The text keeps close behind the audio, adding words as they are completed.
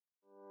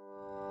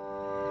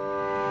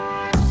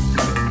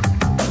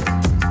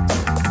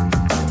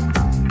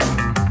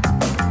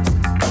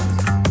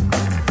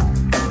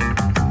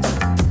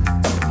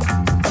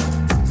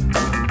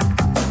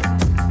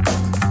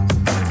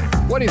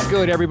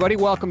good, everybody?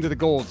 Welcome to the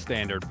Gold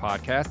Standard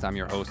Podcast. I'm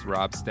your host,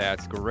 Rob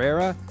Stats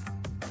Guerrera.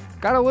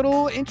 Got a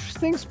little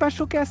interesting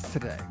special guest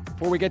today.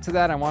 Before we get to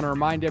that, I want to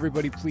remind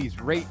everybody, please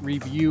rate,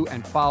 review,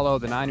 and follow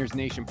the Niners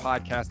Nation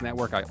Podcast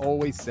Network. I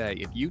always say,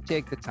 if you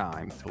take the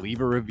time to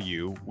leave a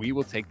review, we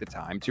will take the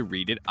time to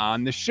read it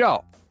on the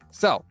show.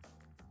 So,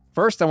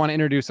 first, I want to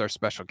introduce our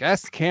special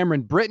guest,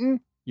 Cameron Britton.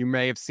 You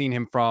may have seen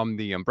him from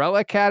the Umbrella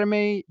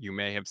Academy. You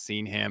may have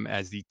seen him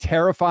as the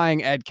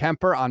terrifying Ed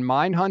Kemer on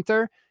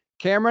Mindhunter.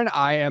 Cameron,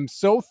 I am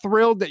so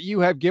thrilled that you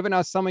have given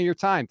us some of your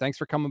time. Thanks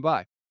for coming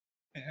by.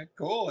 Yeah,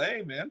 cool.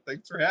 Hey, man,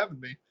 thanks for having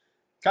me.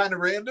 Kind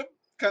of random,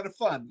 kind of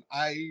fun.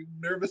 I'm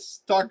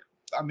nervous. I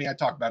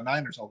talk about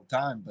Niners all the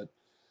time, but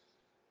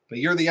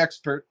you're the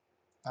expert.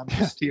 I'm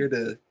just here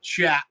to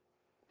chat.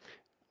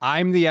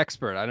 I'm the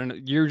expert. I don't know.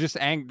 You're just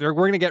angry. We're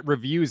going to get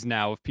reviews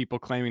now of people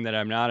claiming that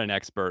I'm not an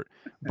expert.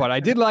 But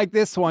I did like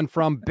this one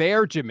from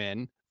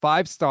Benjamin.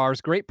 5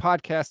 stars. Great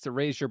podcast to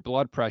raise your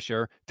blood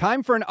pressure.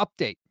 Time for an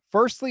update.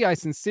 Firstly, I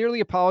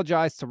sincerely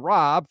apologize to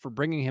Rob for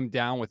bringing him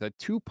down with a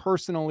too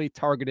personally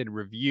targeted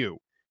review,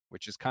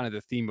 which is kind of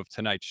the theme of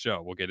tonight's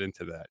show. We'll get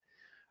into that.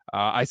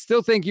 I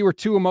still think you were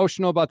too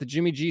emotional about the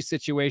Jimmy G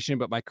situation,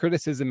 but my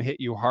criticism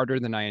hit you harder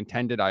than I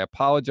intended. I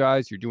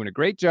apologize. You're doing a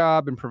great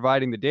job in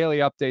providing the daily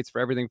updates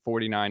for everything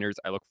 49ers.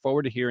 I look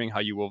forward to hearing how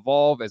you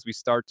evolve as we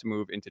start to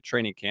move into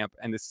training camp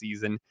and the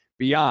season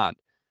beyond.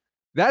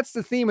 That's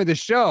the theme of the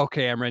show,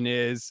 Cameron,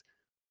 is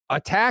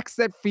attacks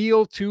that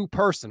feel too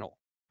personal.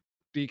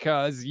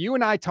 Because you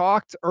and I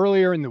talked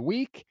earlier in the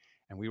week,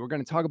 and we were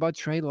going to talk about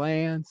Trey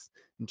Lance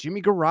and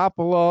Jimmy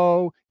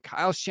Garoppolo,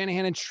 Kyle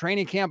Shanahan and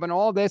training camp and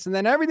all this. And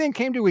then everything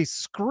came to a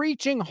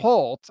screeching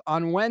halt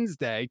on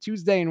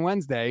Tuesday and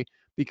Wednesday,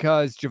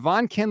 because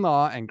Javon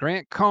Kinlaw and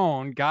Grant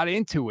Cohn got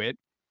into it,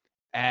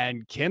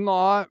 and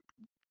Kinlaw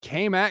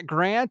came at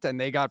Grant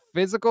and they got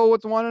physical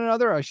with one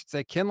another. I should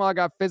say Kinlaw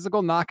got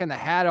physical, knocking the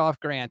hat off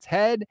Grant's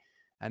head.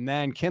 And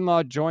then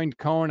Kinlaw joined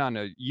Cohn on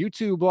a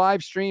YouTube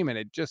live stream, and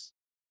it just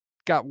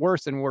got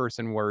worse and worse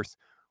and worse.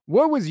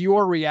 What was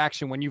your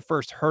reaction when you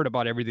first heard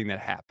about everything that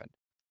happened?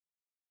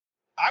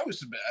 I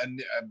was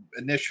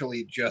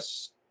initially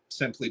just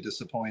simply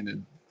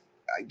disappointed.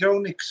 I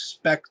don't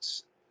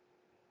expect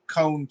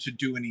Cohn to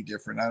do any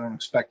different. I don't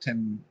expect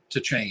him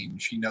to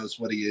change. He knows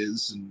what he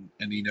is,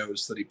 and he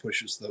knows that he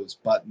pushes those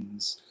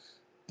buttons.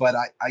 But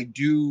I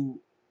do,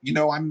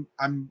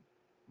 I'm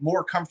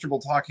more comfortable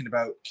talking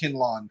about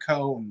Kinlaw and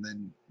Cohn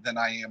than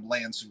I am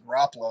Lance and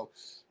Garoppolo,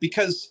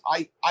 because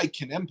I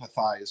can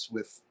empathize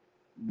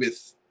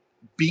with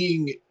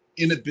being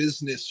in a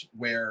business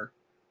where,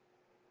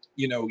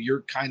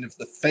 you're kind of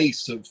the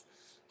face of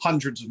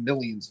hundreds of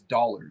millions of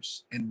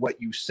dollars, and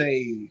what you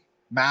say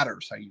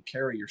matters, how you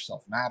carry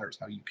yourself matters,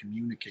 how you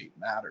communicate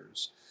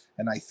matters.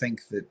 And I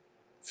think that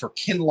for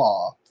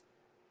Kinlaw,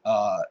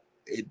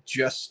 it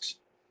just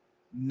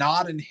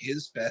not in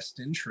his best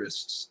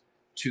interests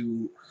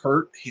to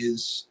hurt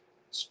his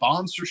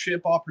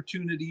sponsorship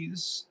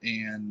opportunities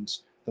and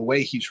the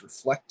way he's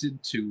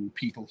reflected to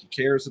people he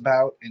cares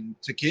about and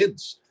to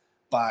kids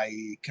by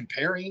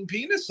comparing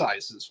penis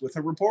sizes with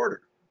a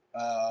reporter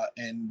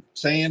and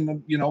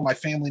saying, my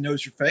family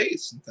knows your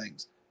face and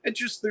things. It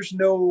just, there's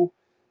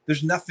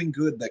nothing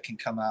good that can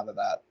come out of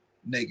that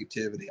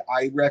negativity.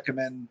 I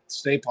recommend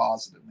stay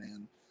positive,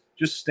 man.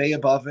 Just stay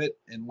above it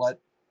and let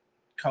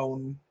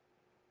Cohn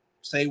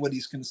say what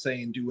he's going to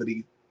say and do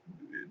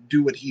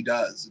what he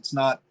does. It's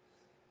not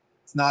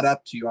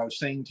up to you. I was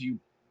saying to you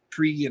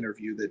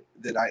pre-interview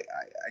that I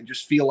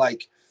just feel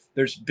like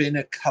there's been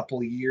a couple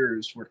of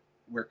years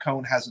where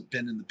Cohn hasn't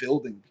been in the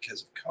building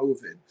because of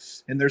COVID.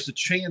 And there's a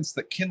chance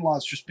that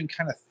Kinlaw's just been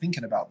kind of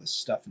thinking about this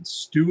stuff and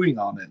stewing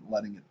on it and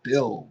letting it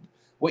build.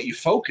 What you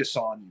focus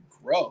on, you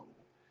grow.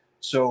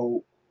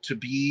 So to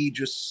be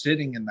just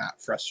sitting in that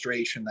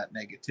frustration, that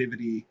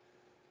negativity,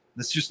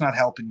 that's just not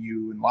helping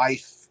you in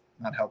life,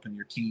 not helping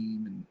your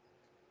team.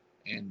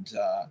 And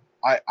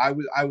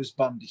I was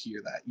bummed to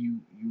hear that.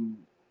 You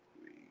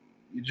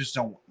just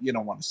don't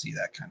want to see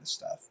that kind of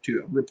stuff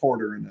to a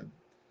reporter and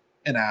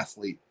an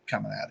athlete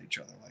coming at each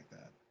other like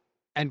that.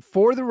 And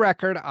for the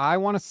record, I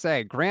want to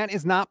say Grant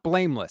is not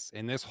blameless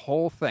in this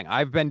whole thing.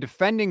 I've been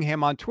defending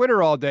him on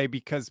Twitter all day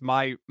because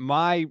my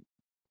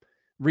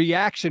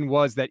reaction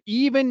was that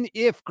even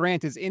if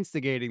Grant is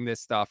instigating this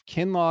stuff,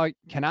 Kinlaw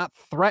cannot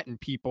threaten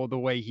people the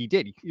way he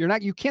did.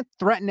 You can't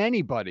threaten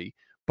anybody,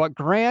 but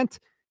Grant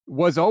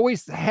was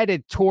always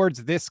headed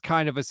towards this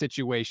kind of a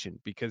situation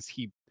because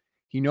he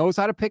knows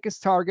how to pick his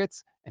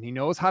targets and he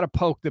knows how to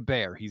poke the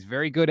bear. He's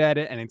very good at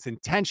it, and it's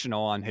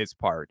intentional on his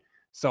part.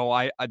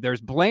 So there's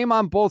blame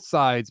on both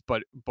sides,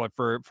 but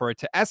for it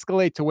to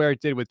escalate to where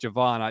it did with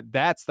Javon,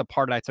 that's the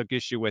part I took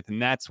issue with,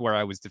 and that's where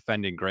I was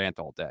defending Grant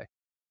all day.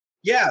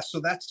 Yeah,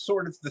 so that's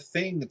sort of the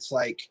thing. It's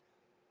like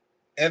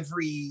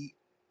every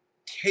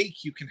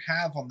take you can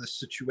have on this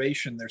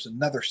situation, there's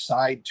another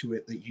side to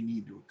it that you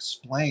need to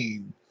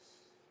explain.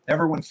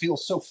 Everyone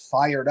feels so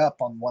fired up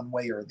on one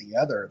way or the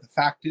other. The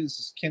fact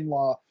is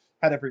Kinlaw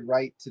had every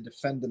right to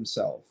defend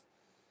himself.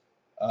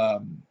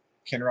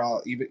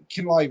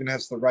 Kinlaw even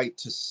has the right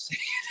to say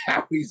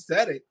how he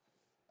said it.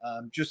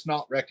 Just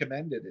not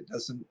recommended.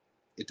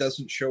 It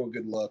doesn't show a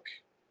good look.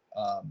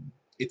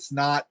 It's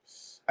not.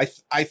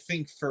 I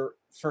think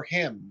for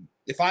him,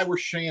 if I were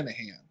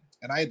Shanahan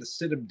and I had to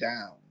sit him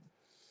down,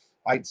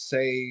 I'd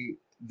say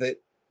that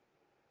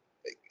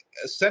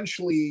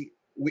essentially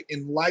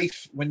in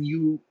life,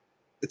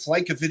 it's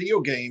like a video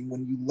game.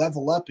 When you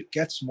level up, it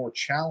gets more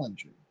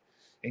challenging.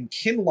 And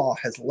Kinlaw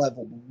has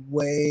leveled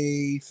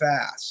way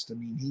fast. I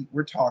mean,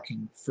 we're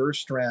talking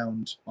first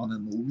round on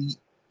an elite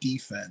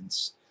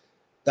defense.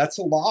 That's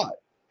a lot.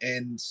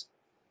 And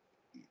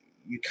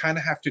you kind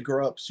of have to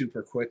grow up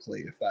super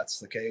quickly if that's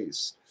the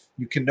case.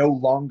 You can no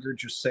longer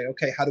just say,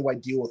 okay, how do I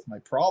deal with my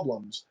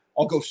problems?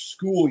 I'll go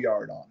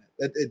schoolyard on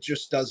it. It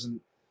just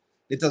doesn't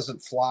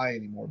fly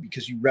anymore,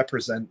 because you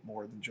represent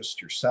more than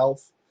just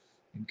yourself,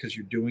 and because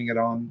you're doing it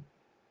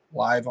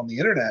live on the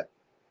internet.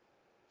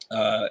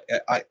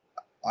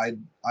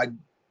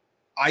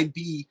 I'd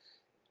be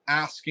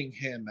asking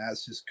him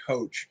as his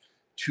coach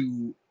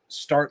to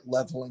start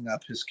leveling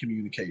up his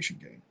communication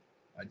game.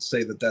 I'd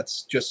say that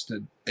that's just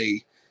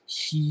a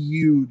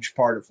huge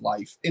part of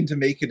life, and to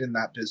make it in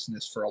that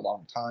business for a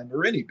long time,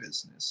 or any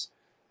business.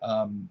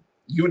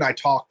 You and I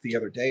talked the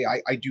other day.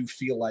 I do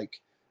feel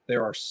like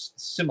there are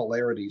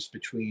similarities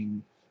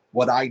between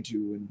what I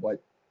do and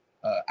what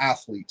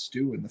athletes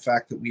do, and the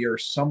fact that we are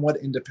somewhat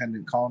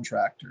independent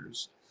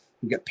contractors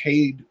who get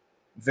paid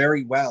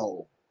very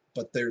well,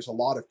 but there's a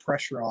lot of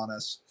pressure on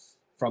us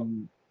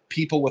from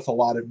people with a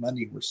lot of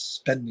money who are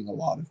spending a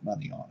lot of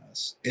money on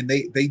us. And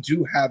they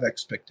do have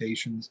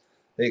expectations.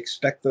 They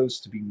expect those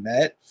to be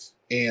met,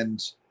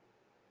 and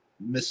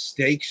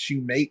mistakes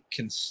you make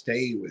can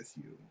stay with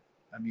you.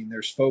 I mean,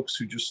 there's folks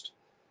who just,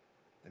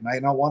 they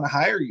might not want to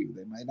hire you.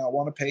 They might not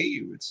want to pay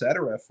you,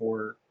 etc.,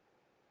 for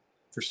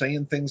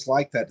saying things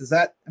like that.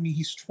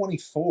 He's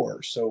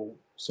 24. So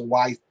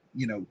why,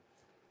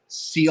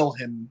 seal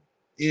him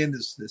in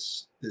as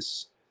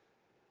this,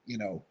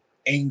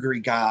 angry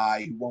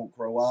guy who won't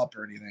grow up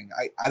or anything.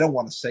 I don't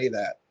want to say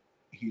that.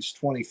 He's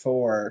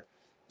 24,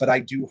 but I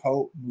do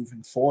hope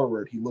moving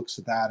forward he looks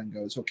at that and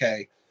goes,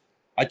 okay,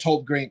 I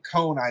told Grant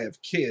Cohn I have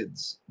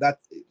kids.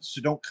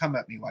 So don't come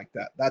at me like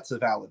that. That's a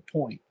valid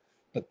point.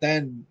 But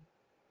then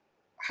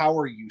how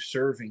are you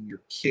serving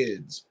your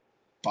kids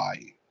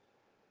by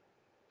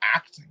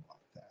acting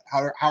like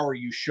that? How are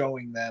you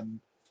showing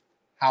them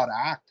how to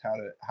act,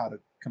 how to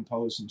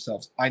compose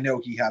themselves? I know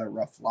he had a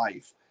rough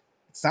life.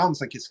 It sounds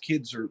like his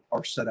kids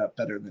are set up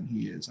better than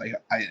he is.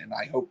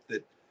 I hope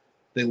that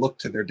they look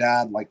to their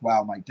dad like,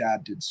 wow, my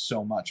dad did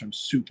so much. I'm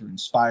super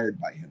inspired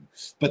by him.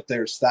 But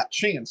there's that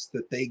chance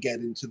that they get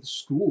into the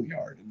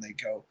schoolyard and they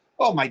go,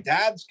 oh, my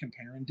dad's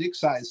comparing dick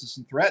sizes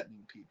and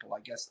threatening people.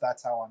 I guess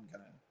that's how I'm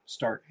going to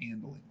start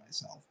handling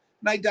myself.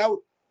 And I doubt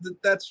that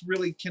that's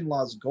really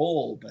Kinlaw's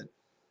goal, but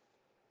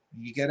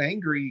you get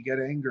angry,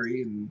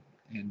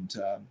 and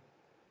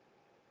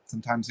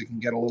sometimes it can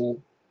go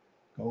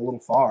a little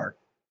far.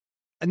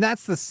 And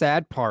that's the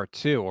sad part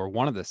too, or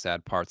one of the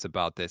sad parts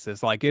about this,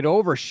 is like it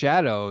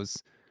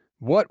overshadows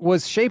what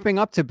was shaping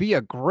up to be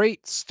a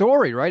great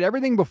story, right?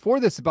 Everything before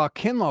this about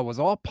Kinlaw was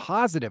all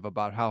positive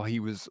about how he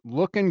was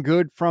looking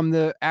good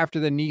after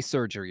the knee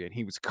surgery, and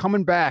he was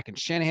coming back, and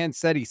Shanahan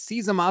said he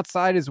sees him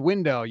outside his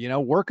window,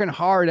 working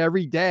hard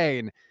every day.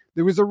 And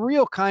there was a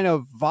real kind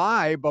of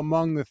vibe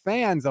among the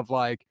fans of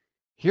like,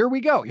 here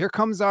we go. Here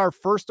comes our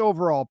first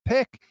overall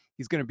pick.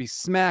 He's going to be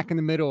smack in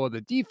the middle of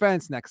the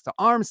defense next to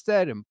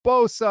Armstead and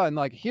Bosa. And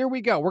like, here we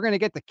go. We're going to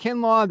get the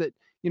Kinlaw that,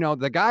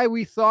 the guy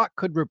we thought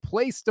could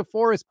replace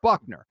DeForest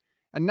Buckner.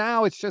 And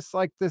now it's just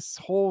like this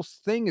whole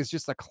thing is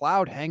just a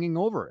cloud hanging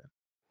over him.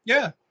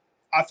 Yeah.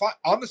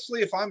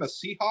 Honestly, if I'm a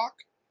Seahawk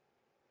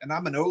and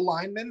I'm an O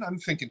lineman, I'm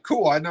thinking,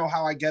 cool, I know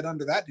how I get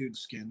under that dude's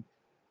skin.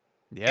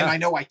 Yeah. And I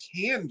know I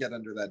can get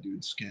under that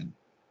dude's skin.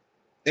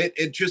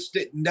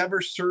 It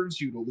never serves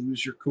you to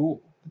lose your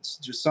cool. It's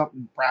just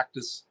something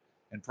practice.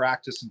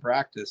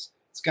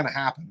 It's going to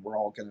happen. We're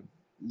all going to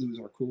lose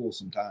our cool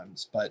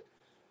sometimes. But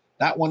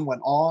that one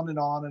went on and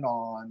on and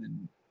on.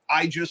 And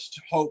I just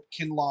hope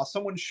Kinlaw,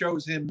 someone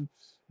shows him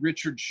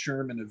Richard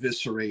Sherman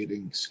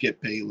eviscerating Skip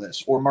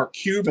Bayless, or Mark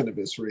Cuban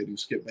eviscerating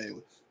Skip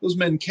Bayless. Those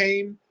men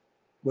came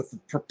with a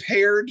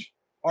prepared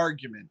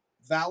argument,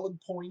 valid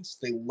points.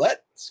 They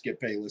let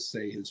Skip Bayless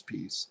say his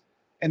piece,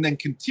 and then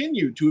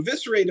continued to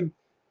eviscerate him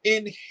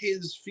in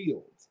his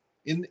field,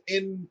 in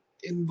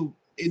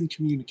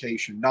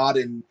communication, not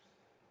in,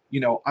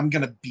 I'm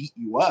going to beat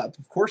you up.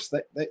 Of course,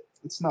 that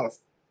it's not an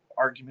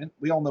argument.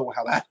 We all know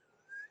how that.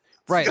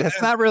 Right.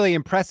 That's not really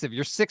impressive.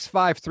 You're 6'5",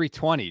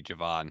 320,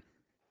 Javon.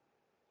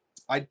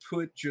 I'd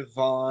put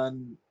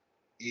Javon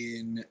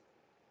in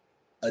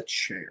a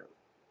chair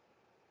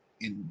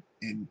and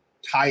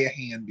tie a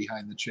hand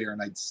behind the chair,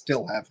 and I'd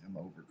still have him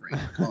over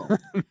Grant Cohn.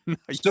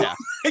 So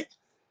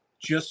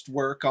just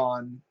work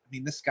on,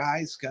 this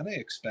guy's going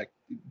to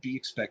be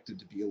expected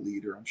to be a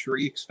leader. I'm sure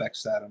he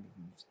expects that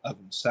of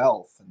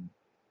himself. And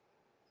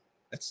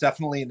it's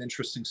definitely an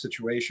interesting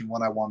situation,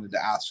 one I wanted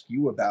to ask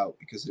you about,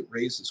 because it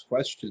raises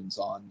questions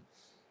on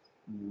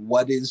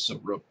what is a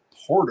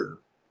reporter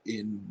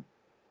in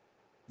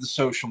the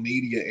social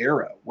media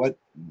era? What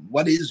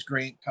is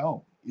Grant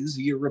Cohn? Is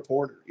he a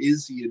reporter?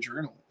 Is he a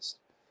journalist?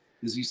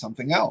 Is he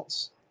something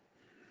else?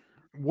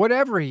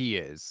 Whatever he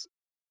is,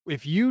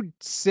 if you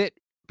sit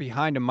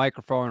behind a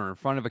microphone or in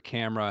front of a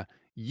camera,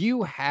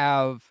 you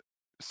have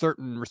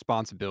certain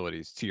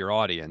responsibilities to your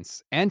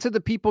audience and to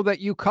the people that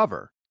you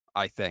cover.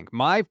 I think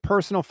my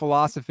personal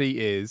philosophy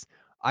is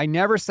I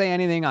never say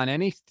anything on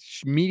any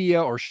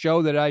media or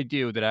show that I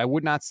do that I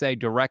would not say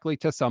directly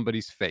to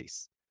somebody's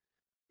face.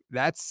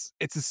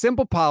 It's a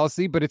simple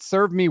policy, but it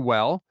served me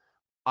well.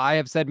 I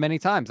have said many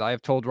times, I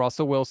have told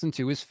Russell Wilson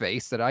to his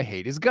face that I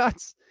hate his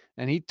guts,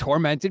 and he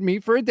tormented me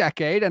for a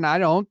decade, and I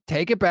don't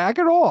take it back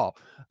at all.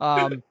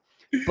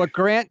 But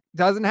Grant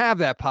doesn't have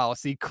that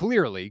policy,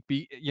 clearly,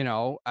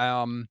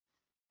 and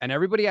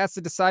everybody has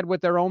to decide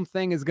what their own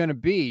thing is going to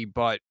be,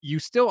 but you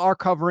still are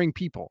covering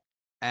people.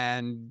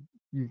 And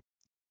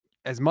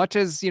as much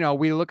as,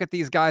 we look at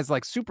these guys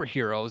like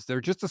superheroes,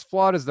 they're just as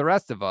flawed as the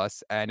rest of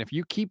us. And if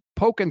you keep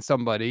poking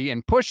somebody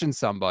and pushing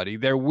somebody,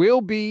 there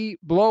will be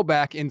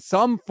blowback in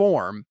some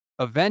form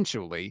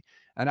eventually.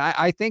 And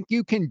I think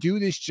you can do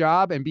this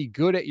job and be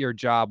good at your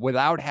job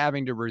without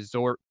having to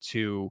resort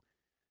to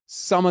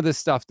some of the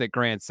stuff that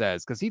Grant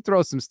says, because he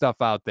throws some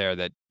stuff out there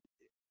that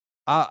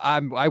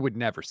I would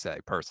never say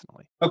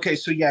personally. Okay,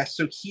 so yeah,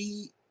 so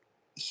he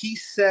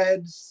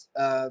said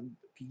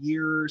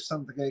year or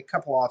something, a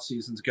couple off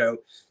seasons ago,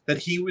 that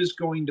he was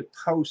going to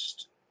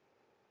post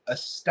a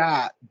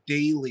stat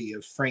daily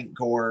of Frank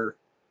Gore,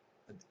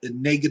 a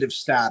negative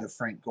stat of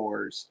Frank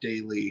Gore's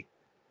daily,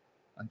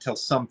 until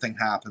something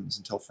happens,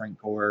 until Frank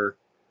Gore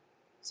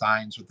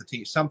signs with the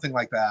team, something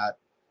like that.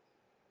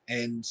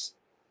 And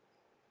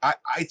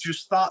I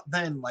just thought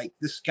then, like,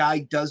 this guy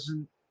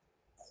doesn't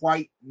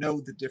quite know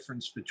the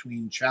difference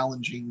between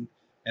challenging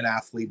an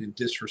athlete and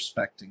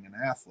disrespecting an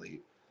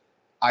athlete.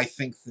 I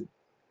think that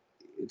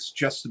it's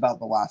just about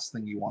the last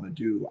thing you want to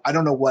do. I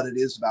don't know what it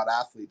is about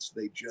athletes.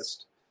 They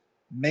just,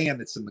 man,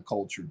 it's in the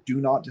culture.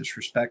 Do not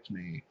disrespect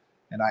me.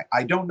 And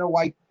I don't know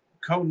why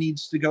Cohn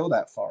needs to go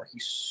that far.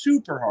 He's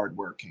super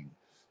hardworking.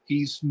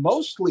 He's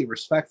mostly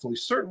respectful.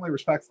 He's certainly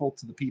respectful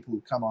to the people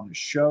who come on his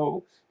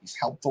show. He's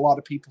helped a lot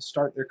of people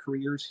start their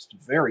careers. He's been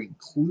very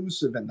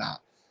inclusive in that.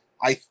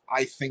 I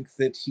think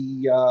that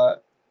he's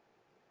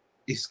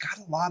got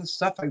a lot of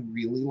stuff I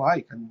really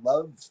like. I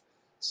love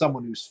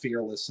someone who's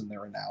fearless in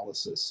their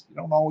analysis. You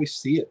don't always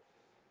see it.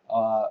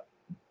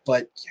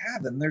 But yeah,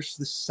 then there's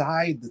this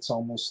side that's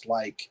almost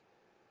like,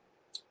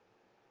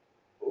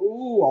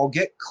 oh, I'll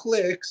get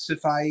clicks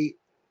if I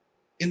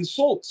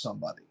insult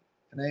somebody.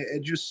 And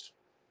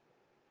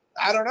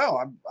I don't know.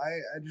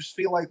 I just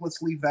feel like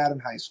let's leave that in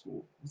high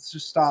school. Let's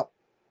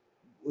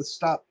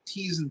stop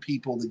teasing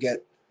people to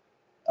get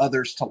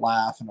others to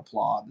laugh and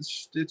applaud.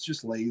 It's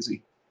just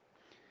lazy.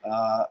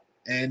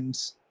 And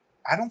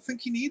I don't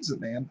think he needs it,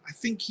 man. I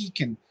think he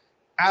can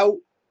out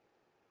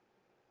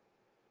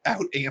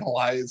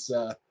analyze,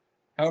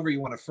 however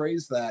you want to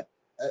phrase that,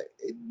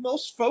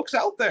 most folks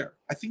out there.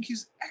 I think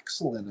he's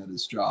excellent at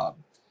his job.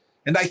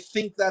 And I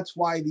think that's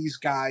why these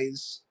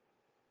guys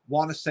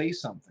want to say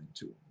something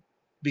to him,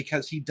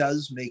 because he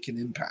does make an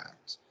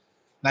impact.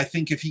 And I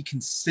think if he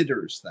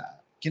considers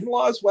that,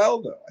 Kinlaw as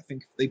well, though, I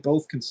think if they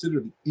both consider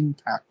the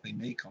impact they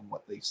make on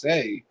what they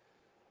say,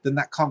 then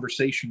that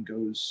conversation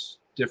goes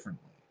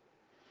differently.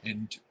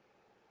 And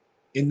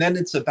then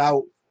it's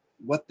about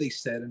what they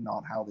said and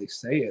not how they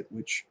say it,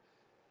 which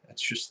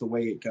that's just the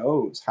way it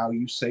goes. How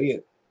you say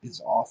it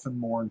is often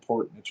more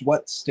important. It's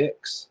what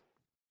sticks.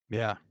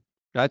 Yeah,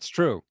 that's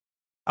true.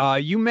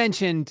 You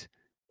mentioned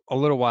a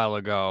little while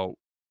ago,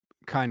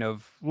 kind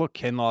of, look,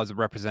 Kinlaw is a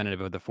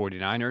representative of the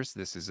 49ers.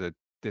 This is an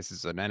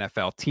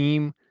NFL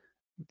team.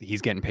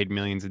 He's getting paid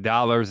millions of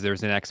dollars.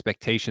 There's an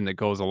expectation that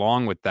goes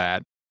along with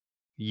that.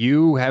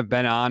 You have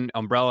been on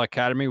Umbrella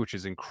Academy, which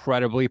is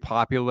incredibly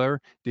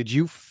popular. Did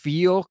you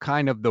feel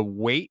kind of the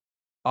weight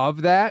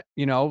of that?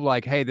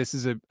 Like, hey, this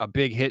is a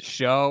big hit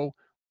show.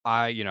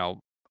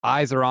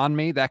 Eyes are on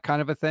me, that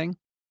kind of a thing?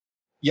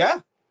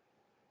 Yeah.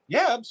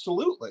 Yeah,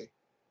 absolutely.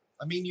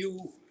 I mean,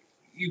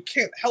 you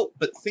can't help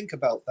but think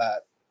about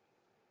that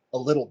a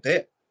little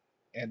bit.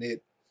 And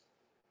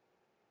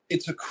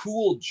it's a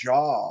cool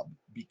job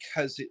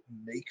because it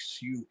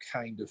makes you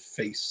kind of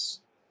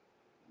face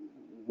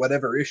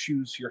whatever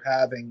issues you're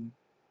having.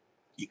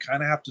 You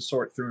kind of have to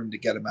sort through them to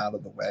get them out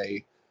of the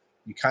way.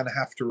 You kind of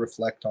have to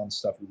reflect on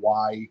stuff.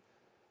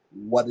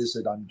 What is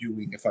it I'm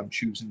doing if I'm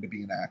choosing to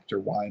be an actor?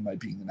 Why am I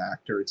being an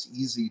actor? It's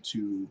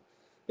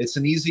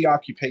an easy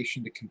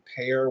occupation to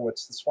compare.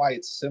 That's why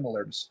it's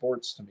similar to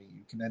sports to me.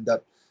 You can end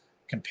up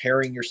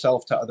comparing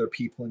yourself to other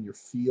people in your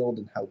field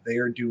and how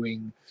they're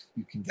doing.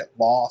 You can get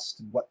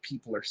lost in what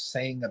people are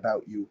saying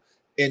about you.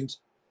 And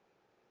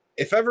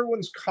if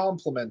everyone's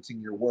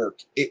complimenting your work,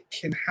 it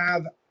can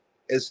have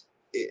as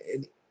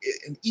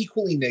an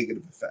equally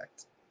negative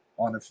effect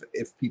on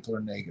if people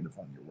are negative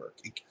on your work.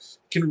 It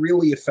can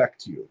really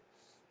affect you.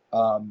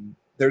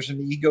 There's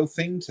an ego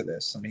thing to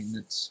this. I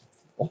mean,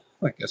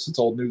 I guess it's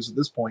old news at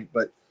this point,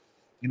 but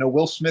You know,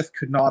 Will Smith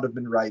could not have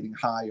been riding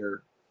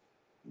higher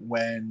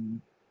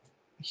when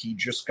he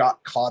just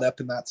got caught up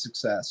in that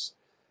success.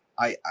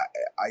 I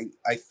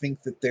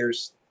think that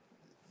there's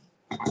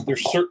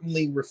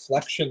certainly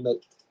reflection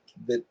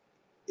that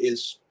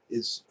is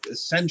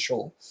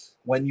essential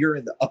when you're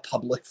a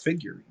public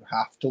figure. You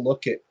have to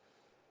look at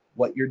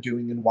what you're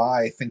doing and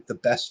why. I think the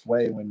best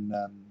way, when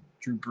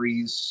Drew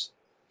Brees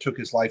took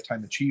his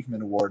Lifetime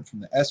Achievement Award from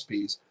the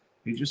ESPYs,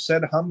 he just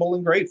said humble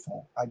and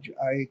grateful.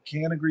 I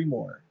can't agree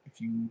more.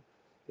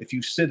 If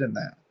you sit in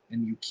that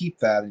and you keep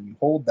that and you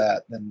hold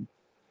that, then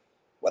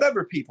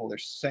whatever people are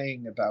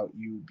saying about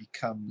you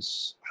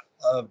becomes.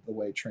 I love the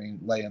way Trey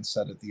Lance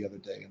said it the other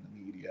day in the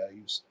media.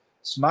 He was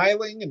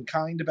smiling and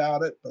kind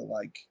about it, but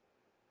like,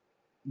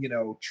 you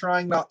know,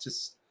 trying not to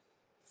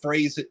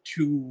phrase it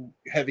too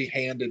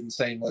heavy-handed and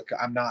saying, look,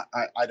 I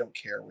don't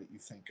care what you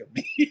think of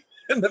me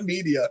in the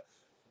media.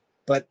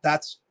 But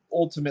that's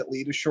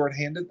ultimately, to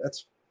shorthand it,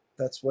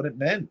 that's what it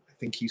meant. I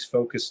think he's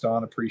focused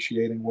on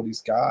appreciating what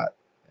he's got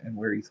and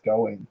where he's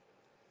going.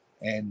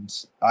 And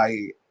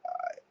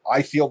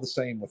I feel the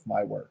same with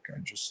my work. I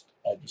just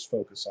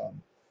focus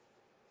on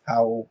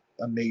how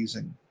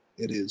amazing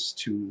it is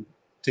to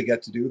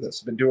get to do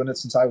this. I've been doing it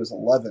since I was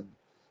 11.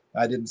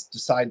 I didn't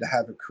decide to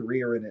have a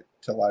career in it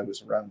till I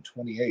was around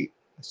 28.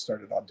 I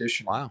started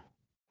auditioning. Wow.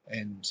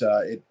 And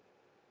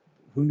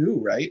who knew,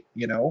 right?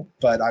 You know,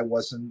 but I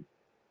wasn't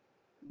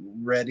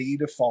ready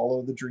to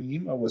follow the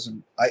dream.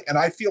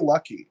 I feel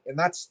lucky. And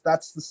that's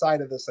the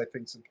side of this I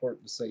think is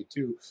important to say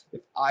too.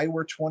 If I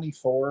were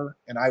 24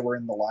 and I were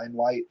in the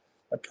limelight,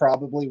 I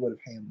probably would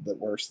have handled it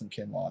worse than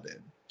Kinlaw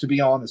did, to be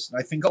honest. And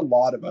I think a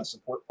lot of us,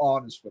 if we're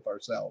honest with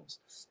ourselves,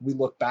 we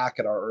look back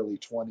at our early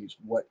 20s,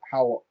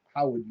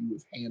 how would you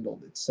have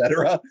handled,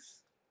 etc.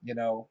 You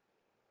know,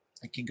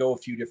 it can go a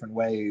few different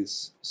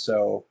ways.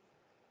 So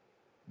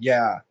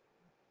yeah,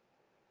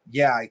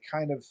 I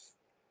kind of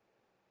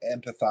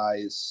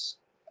empathize,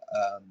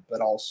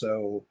 but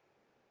also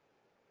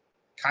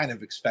kind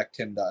of expect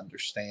him to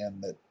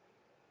understand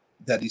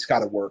that he's got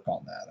to work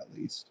on that at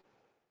least.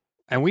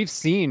 And we've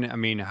seen, I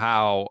mean,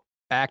 how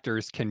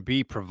actors can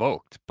be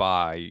provoked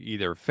by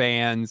either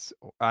fans.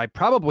 I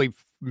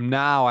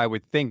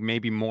would think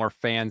maybe more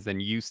fans than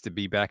used to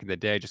be back in the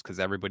day, just because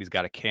everybody's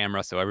got a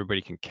camera, so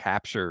everybody can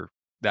capture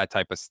that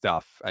type of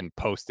stuff and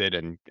post it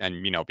and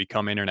you know,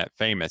 become internet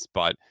famous.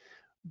 But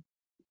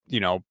you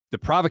know, the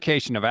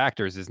provocation of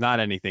actors is not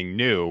anything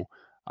new.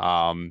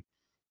 And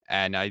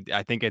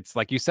I think it's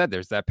like you said,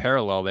 there's that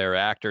parallel there.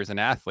 Actors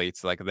and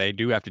athletes, like, they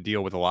do have to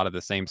deal with a lot of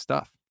the same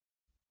stuff.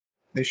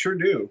 They sure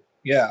do.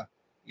 Yeah,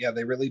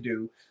 they really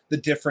do. The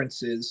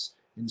difference is,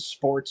 in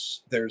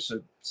sports, there's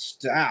a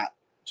stat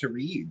to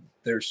read.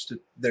 There's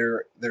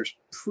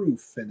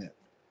proof in it,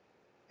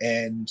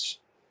 and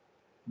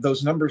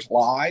those numbers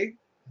lie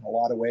in a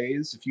lot of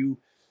ways. If you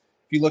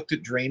looked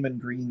at Draymond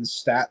Green's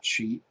stat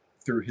sheet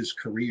through his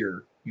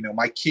career, you know,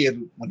 my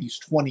kid, when he's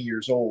 20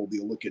 years old,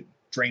 he'll look at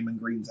Draymond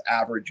Green's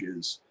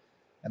averages,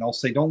 and I'll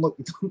say,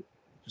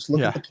 just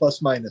look at the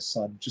plus minus,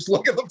 son. Just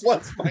look at the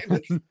plus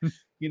minus.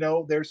 You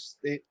know,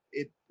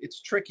 it's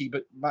tricky,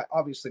 but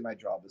obviously my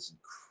job is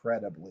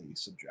incredibly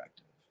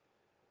subjective,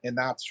 and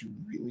that's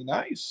really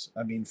nice.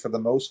 I mean, for the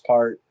most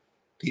part,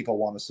 people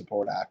want to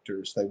support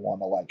actors. They want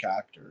to like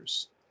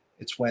actors.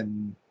 It's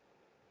when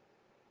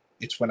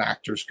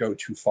actors go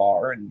too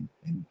far, and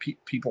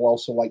people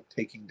also like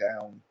taking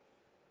down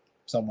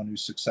someone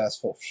who's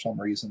successful for some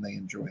reason. They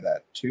enjoy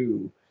that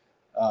too.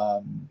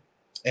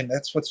 And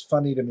that's what's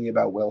funny to me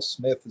about Will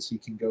Smith, is he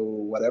can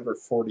go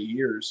 40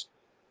 years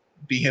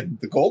being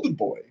the golden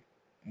boy,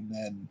 and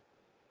then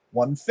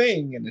one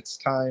thing, and it's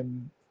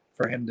time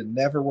for him to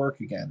never work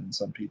again, in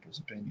some people's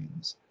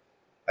opinions.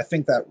 I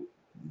think that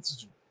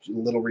it's a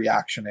little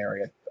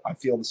reactionary. I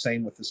feel the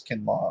same with this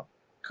Kinlaw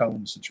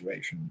Cohn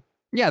situation.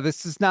 Yeah,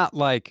 this is not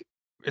like,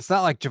 it's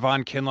not like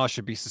Javon Kinlaw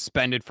should be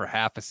suspended for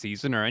half a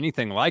season or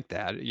anything like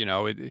that. You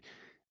know, it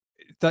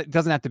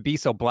doesn't have to be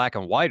so black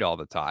and white all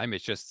the time.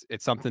 It's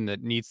something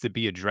that needs to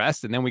be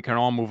addressed, and then we can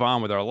all move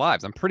on with our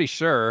lives. I'm pretty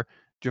sure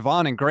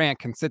Javon and Grant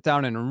can sit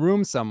down in a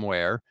room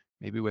somewhere,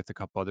 maybe with a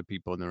couple other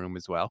people in the room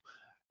as well,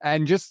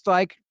 and just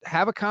like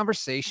have a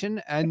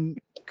conversation and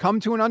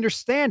come to an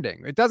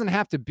understanding. It doesn't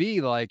have to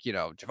be like, you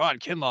know, Javon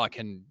Kinlaw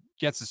can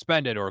get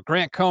suspended or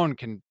Grant Cohn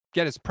can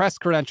get his press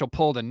credential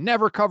pulled and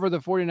never cover the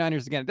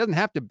 49ers again. It doesn't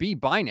have to be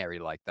binary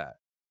like that.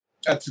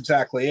 That's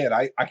exactly it.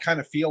 I kind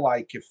of feel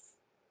like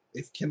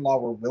if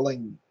Kinlaw were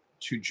willing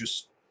to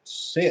just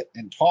sit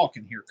and talk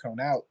and hear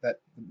Cohn out, that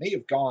may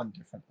have gone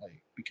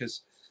differently.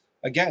 Because,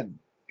 again,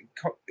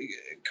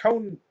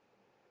 Cohn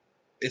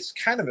is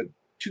kind of a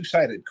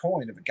two-sided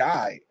coin of a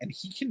guy, and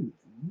he can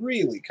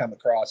really come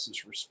across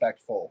as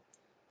respectful.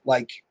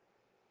 Like,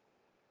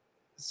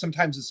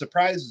 sometimes it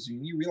surprises you,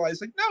 and you realize,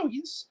 like, no,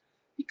 he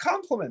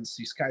compliments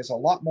these guys a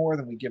lot more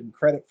than we give him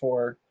credit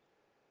for.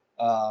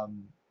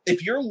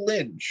 If you're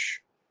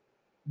Lynch,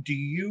 do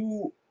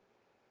you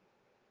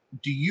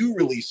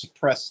release a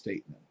press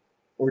statement,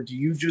 or do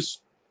you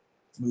just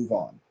move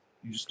on?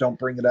 You just don't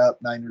bring it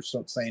up. Niners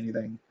don't say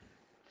anything.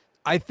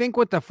 I think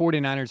what the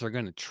 49ers are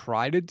going to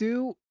try to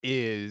do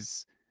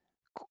is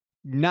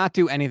not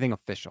do anything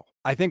official.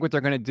 I think what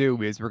they're going to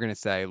do is we're going to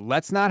say,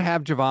 let's not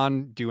have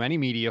Javon do any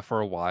media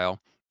for a while,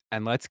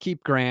 and let's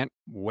keep Grant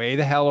way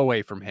the hell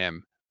away from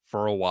him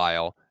for a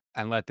while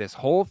and let this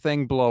whole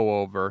thing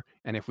blow over.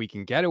 And if we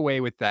can get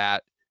away with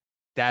that,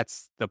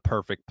 that's the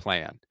perfect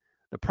plan.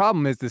 The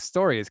problem is this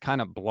story is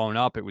kind of blown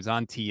up. It was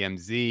on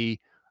TMZ.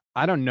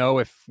 I don't know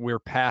if we're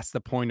past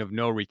the point of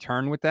no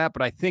return with that,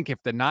 but I think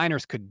if the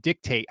Niners could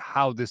dictate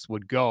how this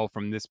would go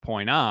from this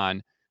point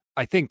on,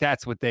 I think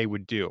that's what they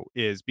would do,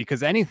 is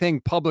because anything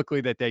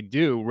publicly that they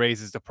do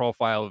raises the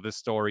profile of the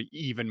story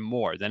even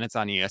more. Then it's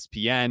on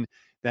ESPN,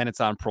 then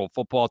it's on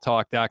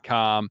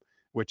profootballtalk.com,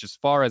 which, as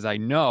far as I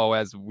know,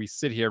 as we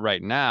sit here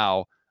right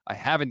now, I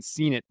haven't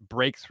seen it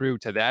break through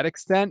to that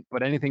extent,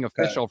 but anything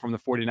official from the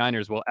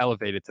 49ers will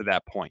elevate it to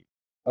that point.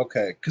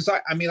 Okay. Because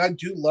I mean, I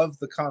do love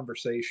the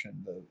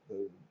conversation,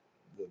 the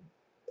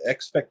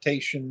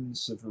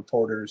expectations of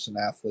reporters and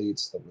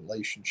athletes, the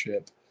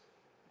relationship.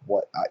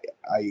 What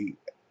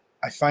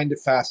I find it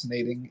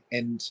fascinating,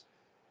 and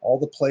all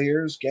the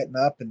players getting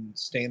up and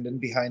standing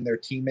behind their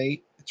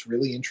teammate. It's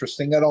really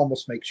interesting. It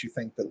almost makes you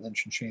think that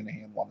Lynch and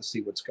Shanahan want to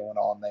see what's going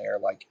on there.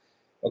 Like,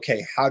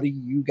 okay, how do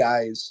you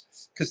guys,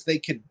 because they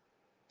could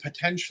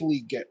potentially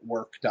get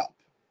worked up.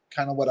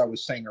 Kind of what I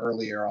was saying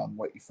earlier on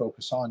what you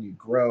focus on, you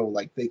grow.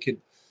 Like they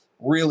could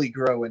really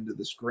grow into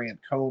this Grant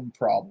Cohn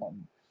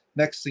problem.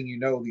 Next thing you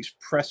know, these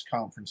press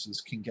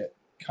conferences can get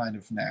kind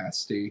of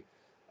nasty.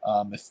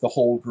 If the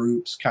whole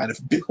group's kind of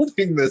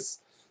building this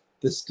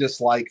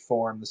dislike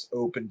for him, this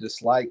open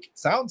dislike, it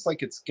sounds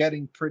like it's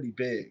getting pretty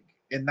big.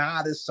 And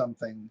that is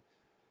something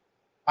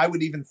I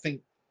would even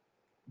think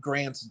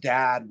Grant's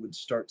dad would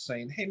start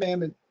saying, hey,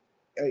 man,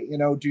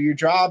 do your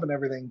job and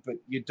everything, but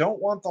you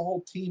don't want the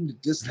whole team to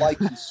dislike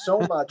you so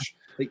much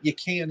that you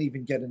can't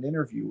even get an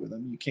interview with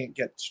him. You can't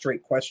get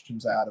straight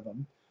questions out of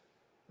him.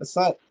 That's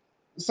not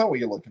what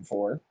you're looking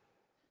for.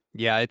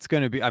 Yeah, it's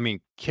going to be, I mean,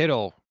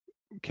 Kittle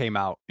came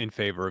out in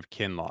favor of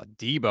Kinlaw.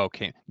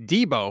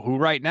 Debo, who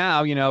right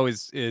now,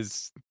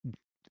 is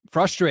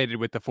frustrated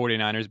with the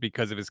 49ers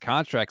because of his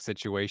contract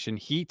situation.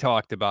 He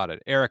talked about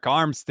it. Eric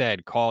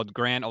Armstead called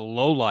Grant a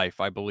lowlife,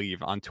 I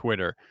believe, on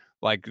Twitter.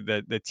 Like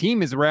the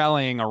team is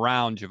rallying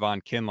around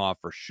Javon Kinlaw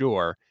for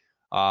sure.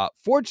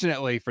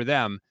 Fortunately for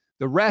them,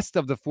 the rest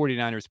of the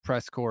 49ers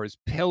press corps is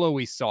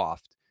pillowy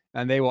soft,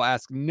 and they will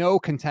ask no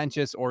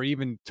contentious or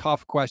even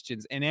tough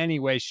questions in any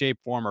way, shape,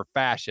 form, or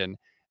fashion.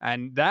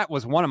 And that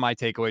was one of my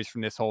takeaways from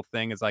this whole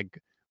thing, is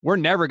like, we're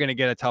never going to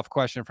get a tough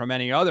question from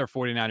any other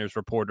 49ers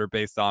reporter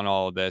based on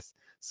all of this.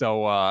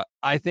 So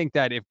I think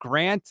that if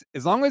Grant,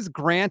 as long as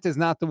Grant is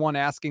not the one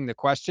asking the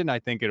question, I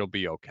think it'll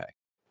be okay.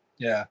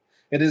 Yeah,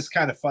 it is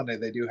kind of funny.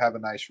 They do have a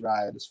nice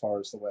ride as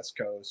far as the West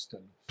Coast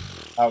and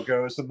how it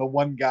goes. And the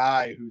one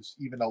guy who's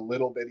even a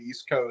little bit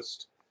East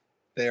Coast,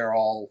 they're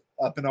all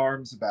up in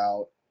arms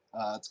about.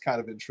 It's kind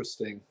of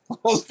interesting. I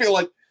almost feel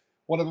like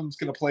one of them's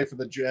going to play for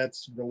the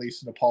Jets and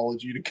release an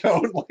apology to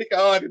Cohn. Like,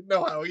 oh, I didn't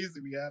know how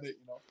easy we had it,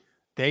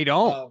 They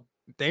don't.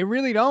 They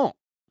really don't.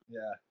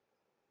 Yeah.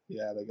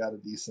 Yeah, they got a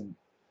decent.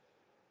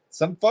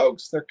 Some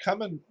folks, they're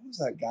coming. Who's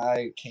that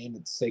guy who came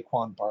at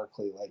Saquon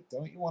Barkley? Like,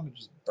 don't you want to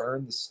just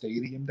burn the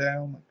stadium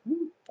down?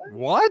 Like,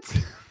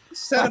 what?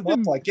 Set him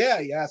up like,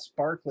 yes,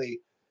 Barkley,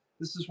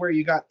 this is where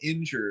you got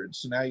injured,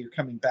 so now you're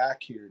coming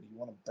back here. Do you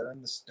want to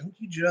burn this? Don't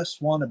you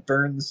just want to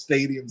burn the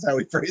stadium's how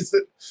he phrased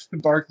it?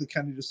 And Barkley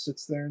kind of just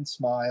sits there and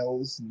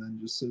smiles and then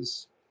just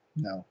says,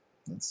 no,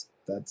 that's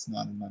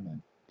not in my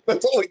mind.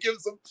 That's all he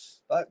gives them.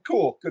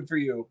 Cool, good for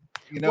you.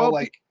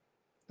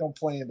 Don't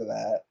play into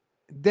that.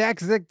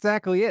 That's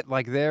exactly it.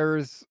 Like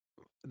there's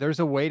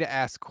a way to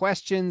ask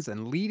questions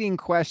and leading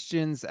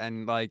questions,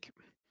 and like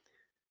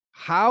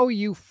how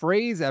you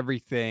phrase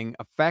everything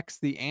affects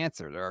the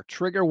answer. There are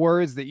trigger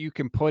words that you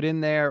can put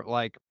in there.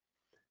 Like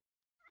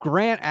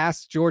Grant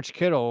asked George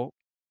Kittle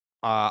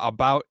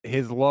about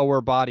his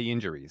lower body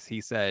injuries.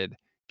 He said,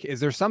 is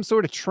there some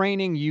sort of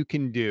training you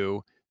can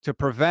do to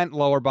prevent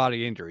lower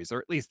body injuries? Or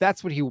at least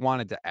that's what he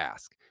wanted to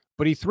ask.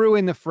 But he threw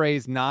in the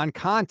phrase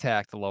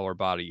non-contact lower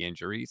body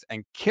injuries,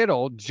 and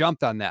Kittle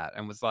jumped on that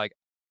and was like,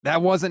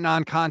 that wasn't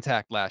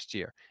non-contact last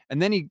year.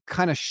 And then he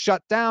kind of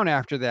shut down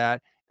after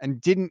that and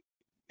didn't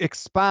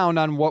expound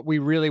on what we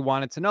really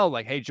wanted to know.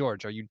 Like, hey,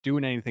 George, are you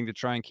doing anything to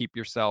try and keep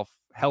yourself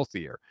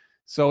healthier?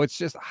 So it's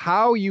just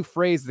how you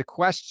phrase the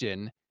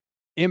question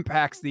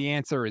impacts the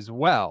answer as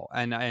well.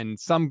 And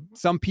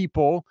some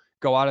people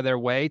go out of their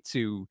way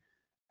to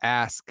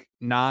ask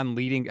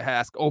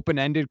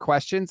open-ended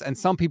questions, and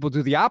some people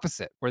do the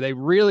opposite, where they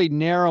really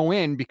narrow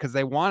in because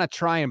they want to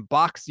try and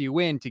box you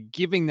into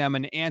giving them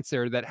an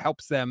answer that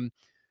helps them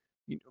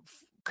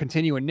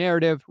continue a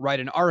narrative,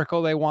 write an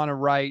article they want to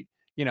write,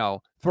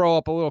 throw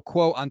up a little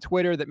quote on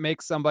Twitter that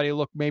makes somebody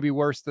look maybe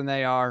worse than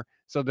they are.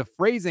 So the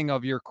phrasing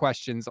of your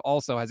questions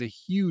also has a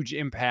huge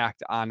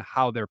impact on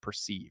how they're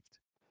perceived.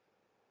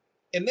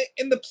 And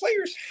the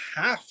players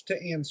have to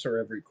answer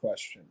every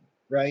question,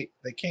 right?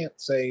 They can't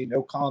say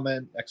no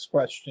comment, next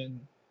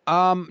question.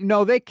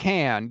 No, they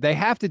can. They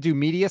have to do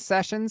media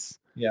sessions.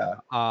 Yeah.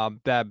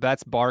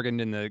 That's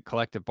bargained in the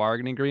collective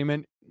bargaining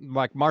agreement.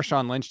 Like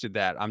Marshawn Lynch did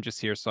that. I'm just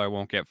here so I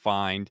won't get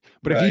fined.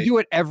 But if you Right. do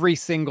it every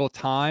single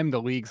time,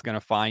 the league's gonna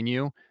fine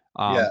you.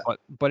 Yeah.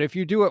 But if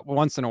you do it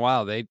once in a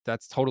while,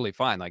 that's totally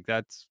fine. Like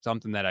that's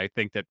something that I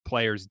think that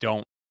players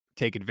don't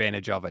take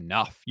advantage of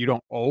enough. You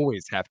don't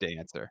always have to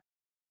answer.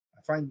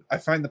 I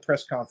find the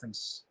press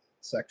conference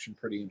section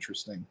pretty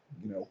interesting.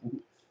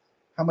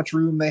 How much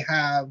room they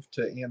have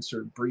to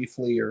answer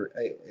briefly, or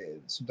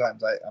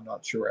sometimes I'm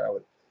not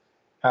sure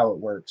how it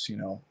works.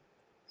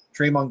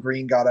 Draymond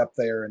Green got up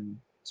there and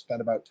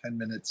spent about 10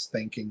 minutes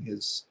thanking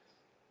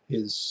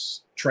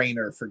his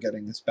trainer for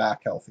getting his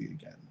back healthy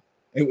again.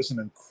 It was an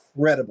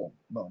incredible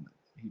moment.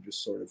 He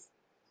just sort of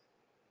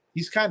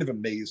he's kind of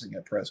amazing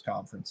at press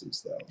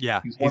conferences, though.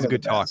 Yeah, He's he's one a of the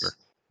good talker. best.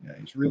 Yeah,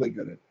 he's really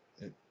good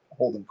at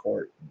holding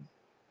court and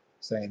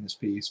saying his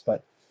piece.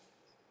 But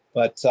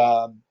it's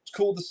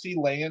cool to see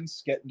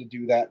Lance getting to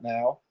do that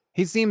now.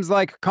 He seems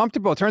like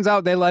comfortable. Turns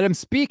out they let him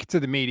speak to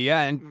the media,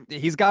 and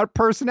he's got a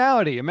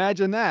personality.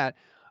 Imagine that.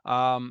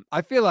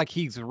 I feel like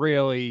he's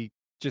really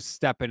just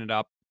stepping it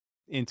up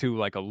into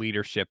like a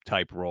leadership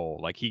type role.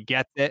 Like he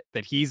gets it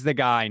that he's the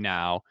guy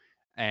now,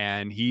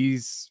 and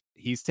he's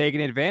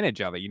taking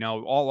advantage of it.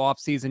 All off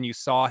season you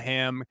saw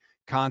him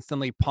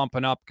constantly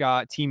pumping up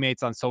got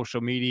teammates on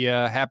social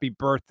media, happy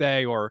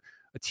birthday, or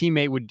a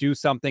teammate would do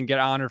something, get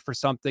honored for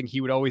something. He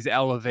would always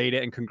elevate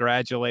it and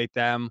congratulate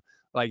them.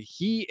 Like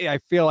I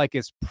feel like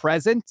is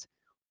present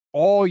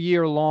all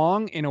year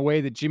long in a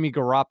way that Jimmy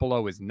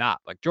Garoppolo is not.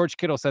 Like George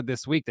Kittle said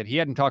this week that he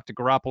hadn't talked to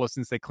Garoppolo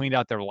since they cleaned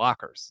out their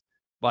lockers.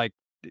 Like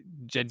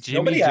Jimmy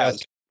Nobody has.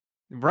 just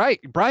right.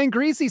 Brian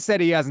Greasy said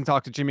he hasn't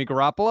talked to Jimmy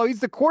Garoppolo. He's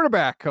the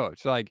quarterback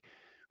coach. Like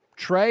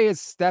Trey has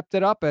stepped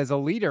it up as a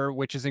leader,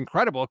 which is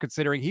incredible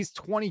considering he's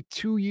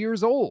 22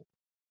 years old.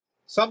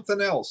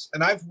 Something else.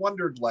 And I've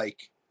wondered,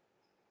 like,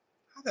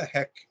 how the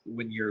heck,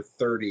 when you're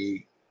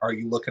 30, are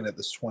you looking at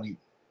this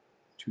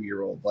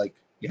 22-year-old? Like,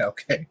 yeah,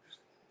 okay,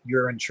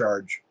 you're in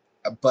charge.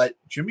 But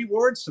Jimmy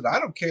Ward said, I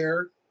don't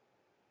care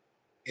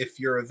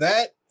if you're a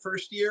vet,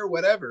 first year,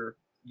 whatever.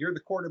 You're the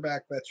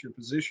quarterback. That's your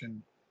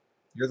position.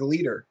 You're the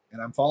leader, and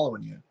I'm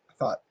following you. I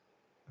thought,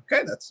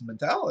 okay, that's the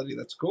mentality.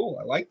 That's cool.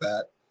 I like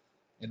that.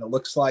 And it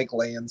looks like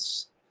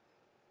Lance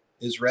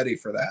is ready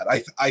for that.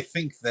 I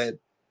think that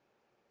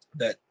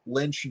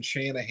Lynch and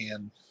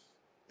Shanahan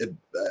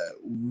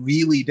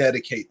really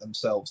dedicate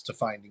themselves to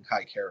finding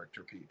high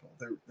character people.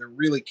 They're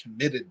really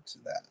committed to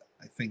that.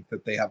 I think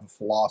that they have a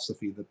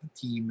philosophy that the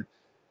team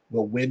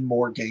will win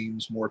more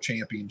games, more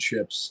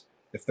championships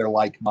if they're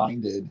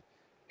like-minded.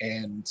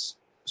 And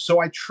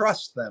so I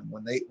trust them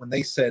when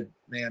they said,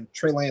 man,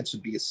 Trey Lance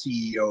would be a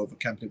CEO of a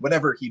company,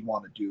 whatever he'd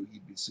want to do,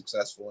 he'd be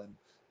successful in.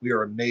 We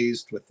are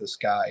amazed with this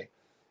guy.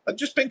 I've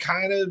just been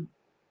kind of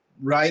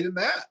right in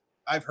that.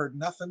 I've heard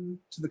nothing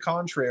to the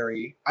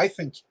contrary. I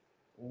think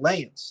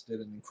Lance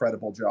did an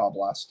incredible job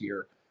last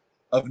year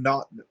of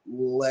not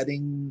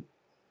letting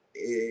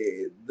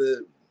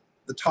the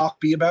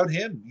talk be about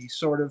him. He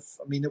sort of,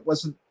 it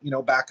wasn't,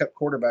 backup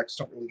quarterbacks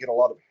don't really get a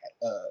lot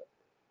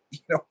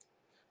of,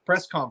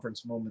 press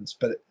conference moments,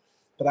 but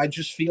I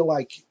just feel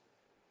like,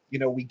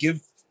 we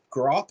give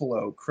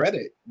Garoppolo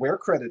credit where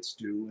credit's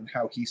due and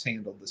how he's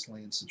handled this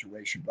Lance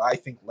situation. But I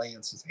think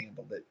Lance has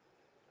handled it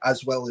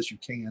as well as you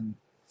can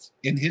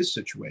in his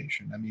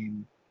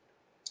situation.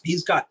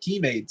 He's got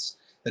teammates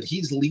that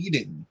he's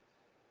leading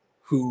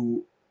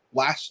who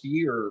last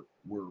year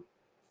were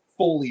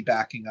fully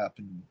backing up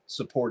and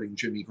supporting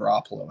Jimmy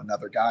Garoppolo,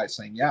 another guy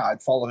saying, yeah,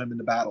 I'd follow him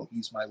into battle.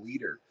 He's my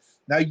leader.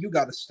 Now you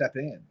got to step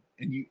in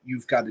and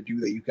you've got to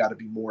do that. You've got to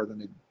be more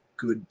than a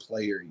good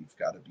player. You've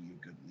got to be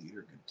a good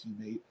leader, good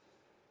teammate.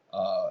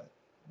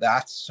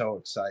 That's so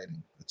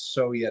exciting. It's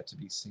so yet to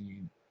be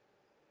seen.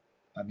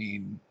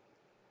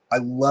 I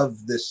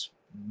love this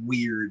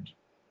weird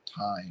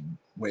time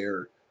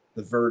where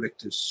the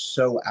verdict is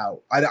so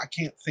out. I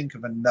can't think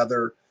of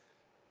another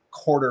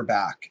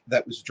quarterback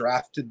that was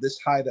drafted this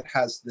high that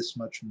has this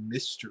much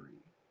mystery.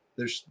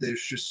 There's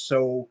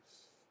so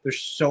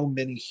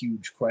many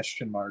huge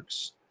question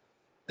marks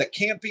that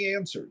can't be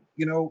answered.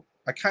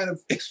 I kind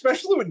of,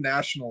 especially when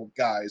national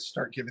guys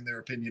start giving their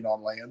opinion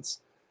on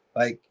Lance,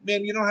 like,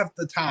 man, you don't have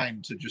the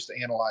time to just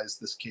analyze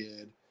this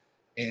kid.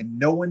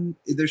 And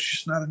there's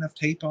just not enough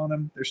tape on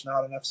him. There's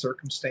not enough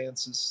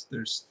circumstances.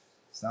 There's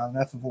not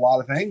enough of a lot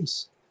of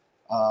things.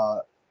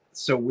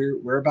 So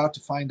we're about to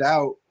find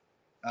out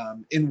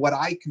in what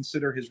I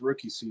consider his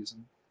rookie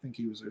season. I think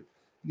he's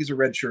a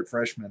redshirt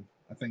freshman.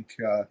 I think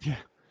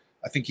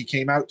he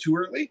came out too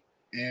early,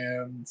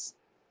 and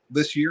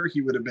this year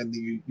he would have been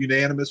the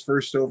unanimous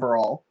first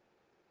overall.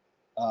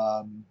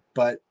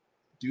 But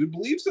dude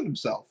believes in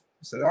himself.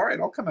 He said, all right,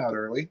 I'll come out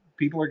early.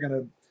 People are going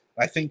to,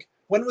 I think,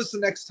 when was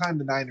the next time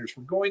the Niners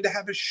were going to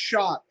have a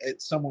shot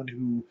at someone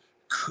who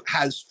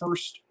has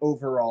first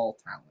overall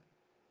talent?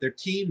 Their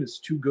team is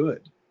too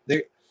good.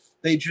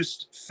 They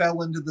just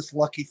fell into this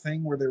lucky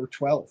thing where they were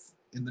 12th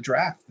in the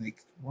draft.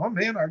 Like, well,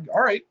 man,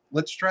 all right,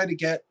 let's try to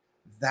get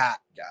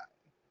that guy.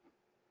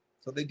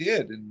 So they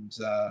did. And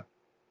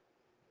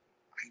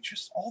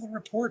all the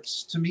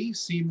reports to me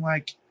seem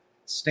like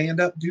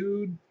stand-up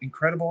dude,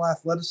 incredible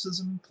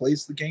athleticism,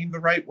 plays the game the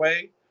right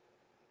way.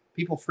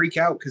 People freak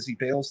out because he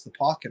bails the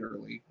pocket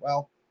early.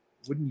 Well,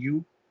 wouldn't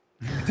you?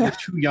 If you're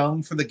too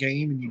young for the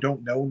game and you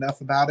don't know enough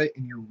about it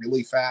and you're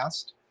really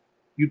fast,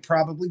 you'd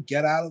probably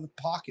get out of the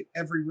pocket.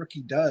 Every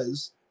rookie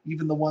does,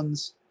 even the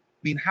ones.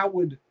 I mean, how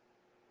would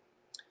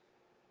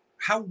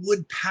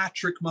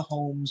Patrick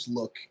Mahomes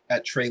look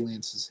at Trey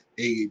Lance's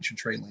age and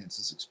Trey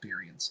Lance's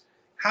experience?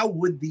 How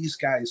would these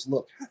guys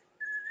look?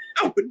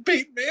 How would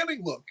Peyton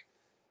Manning look?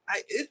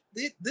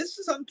 This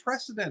is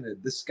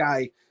unprecedented. This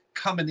guy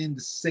coming in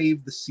to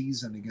save the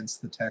season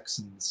against the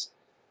Texans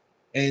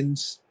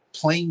and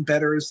playing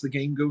better as the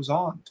game goes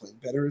on, playing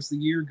better as the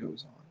year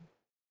goes on.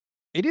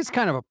 It is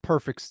kind of a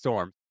perfect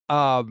storm.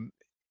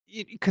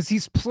 Because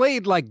he's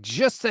played like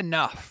just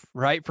enough,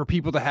 right, for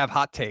people to have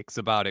hot takes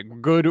about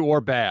it, good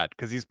or bad,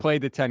 because he's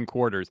played the 10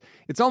 quarters.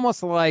 It's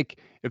almost like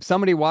if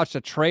somebody watched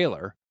a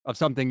trailer of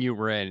something you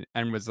were in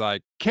and was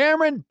like,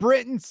 Cameron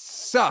Britton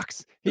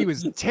sucks. He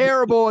was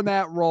terrible in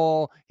that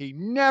role. He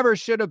never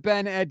should have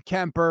been Ed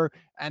Kemer.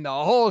 And the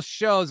whole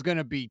show is going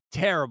to be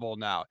terrible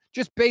now,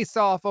 just based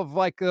off of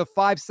like the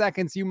 5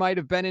 seconds you might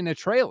have been in a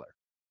trailer.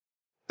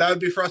 That would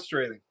be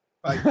frustrating.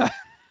 Like,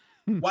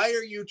 why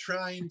are you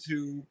trying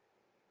to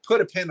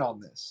put a pin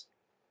on this?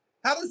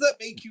 How does that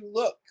make you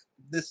look?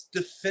 This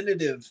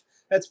definitive,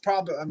 it's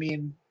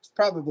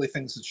probably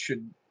things that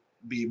should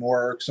be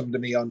more irksome to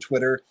me on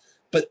Twitter,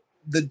 but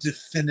the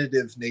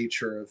definitive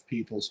nature of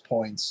people's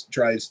points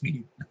drives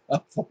me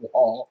up the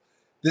wall.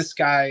 This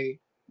guy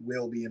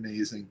will be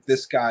amazing.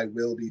 This guy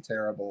will be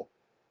terrible.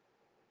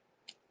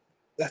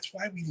 That's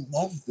why we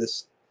love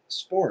this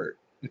sport.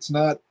 It's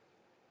not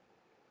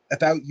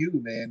about you,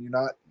 man.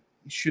 You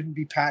shouldn't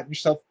be patting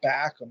yourself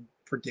back on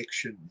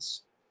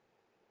predictions.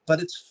 But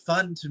it's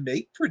fun to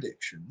make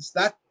predictions.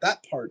 That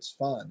part's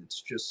fun.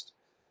 It's just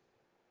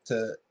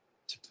to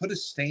put a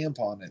stamp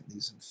on it,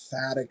 these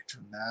emphatic,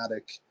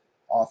 dramatic,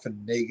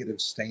 often negative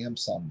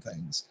stamps on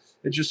things.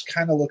 It just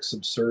kind of looks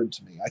absurd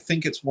to me. I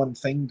think it's one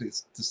thing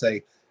to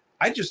say,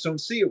 I just don't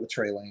see it with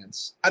Trey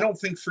Lance. I don't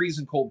think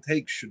freezing cold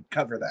takes should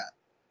cover that.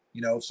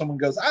 You know, if someone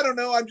goes, I don't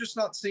know, I'm just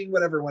not seeing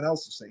what everyone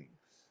else is seeing.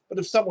 But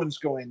if someone's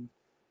going,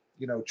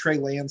 you know, Trey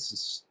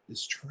Lance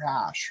is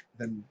trash,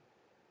 then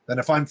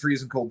if I'm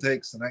freezing cold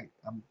takes, then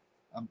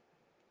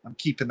I'm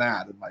keeping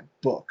that in my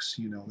books.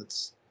 You know,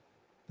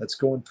 that's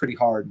going pretty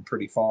hard and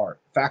pretty far.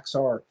 Facts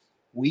are,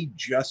 we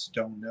just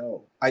don't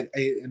know.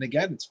 And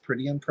again, it's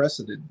pretty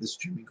unprecedented. This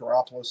Jimmy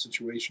Garoppolo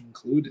situation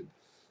included.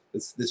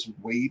 This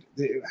wait.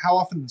 How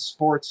often in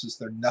sports is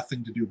there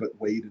nothing to do but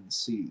wait and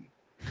see?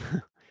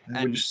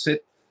 And we just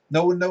sit.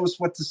 No one knows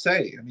what to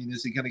say. I mean,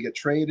 is he going to get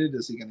traded?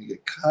 Is he going to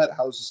get cut?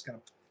 How is this going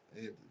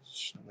to? There's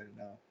just no way to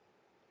know.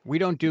 We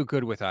don't do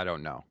good with I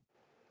don't know.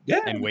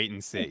 Yeah. And wait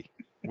and see.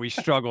 We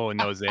struggle in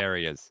those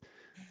areas.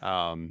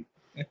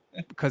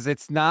 Because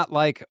it's not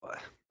like,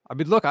 I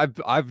mean, look,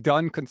 I've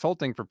done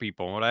consulting for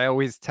people. What I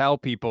always tell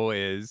people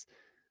is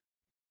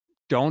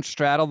don't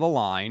straddle the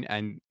line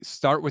and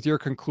start with your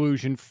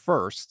conclusion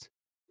first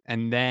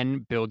and then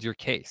build your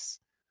case.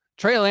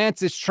 Trey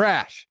Lance is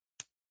trash.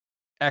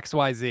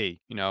 XYZ,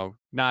 you know,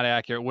 not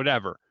accurate,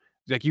 whatever.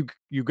 Like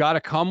you got to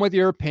come with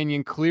your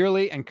opinion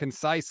clearly and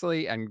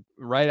concisely and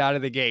right out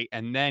of the gate,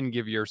 and then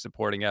give your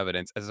supporting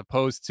evidence, as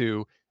opposed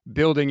to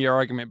building your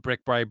argument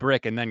brick by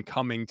brick and then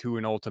coming to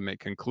an ultimate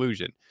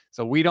conclusion.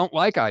 So we don't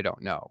like I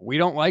don't know. We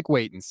don't like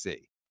wait and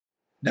see.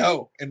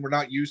 No, and we're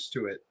not used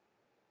to it.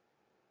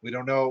 We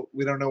don't know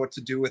what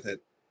to do with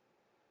it.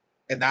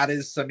 And that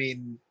is, I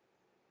mean,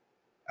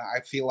 I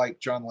feel like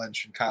John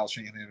Lynch and Kyle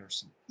Shanahan are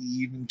some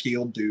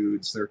even-keeled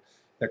dudes.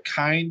 They're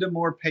kind of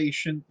more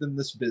patient than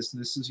this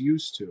business is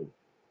used to.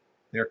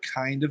 They're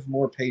kind of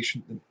more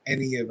patient than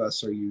any of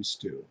us are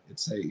used to.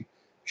 It's a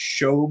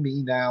show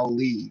me now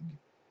league.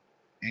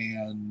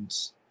 And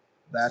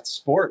that's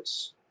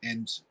sports.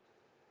 And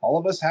all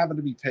of us having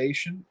to be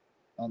patient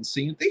on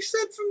seeing. They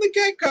said from the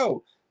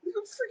get-go,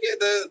 forget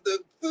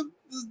the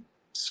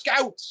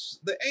scouts,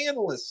 the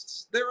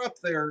analysts, they're up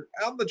there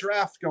on the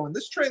draft going,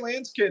 this Trey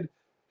Lance kid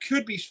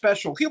could be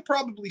special. He'll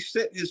probably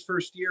sit his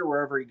first year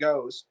wherever he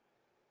goes.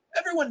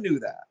 Everyone knew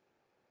that.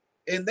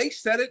 And they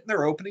said it in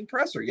their opening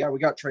presser. Yeah, we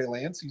got Trey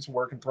Lance. He's a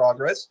work in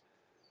progress.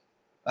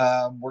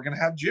 We're going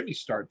to have Jimmy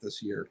start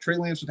this year. Trey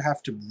Lance it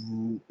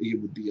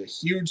would be a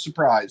huge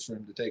surprise for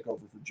him to take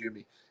over for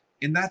Jimmy.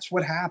 And that's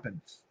what happened.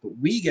 But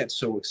we get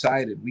so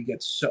excited.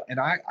 And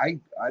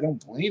I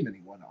don't blame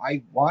anyone.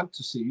 I want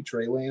to see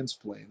Trey Lance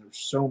play. There's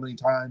so many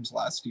times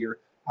last year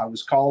I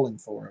was calling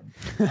for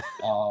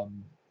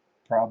him.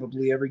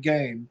 Probably every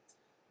game.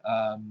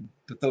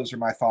 But those are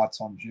my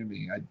thoughts on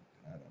Jimmy. I don't know.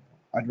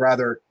 I'd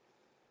rather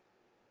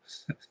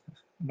I'm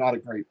not a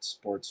great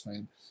sports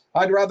fan.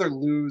 I'd rather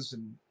lose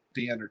and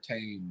be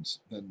entertained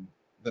than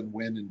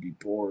win and be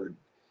bored.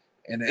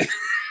 And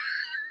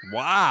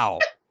Wow.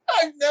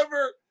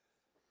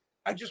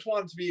 I just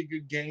want it to be a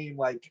good game.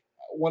 Like,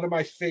 one of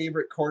my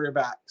favorite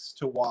quarterbacks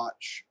to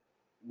watch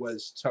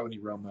was Tony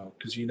Romo,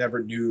 because you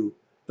never knew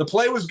the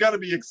play was going to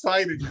be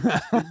exciting. You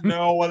just didn't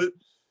know what it.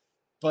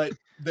 But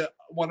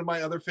one of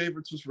my other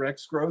favorites was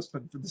Rex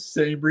Grossman for the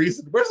same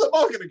reason. Where's the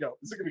ball going to go?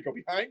 Is it going to go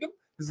behind him?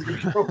 Is it going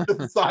to go to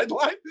the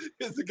sideline?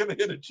 Is it going to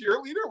hit a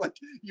cheerleader? Like,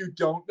 you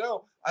don't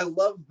know. I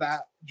love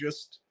that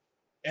just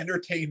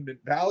entertainment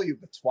value.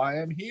 That's why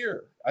I'm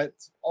here.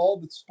 It's all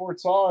that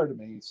sports are to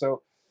me.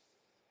 So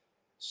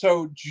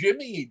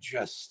Jimmy,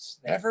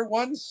 just never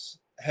once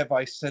have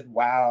I said,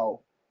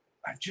 wow,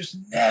 I've just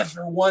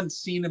never once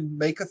seen him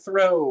make a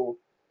throw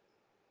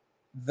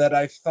that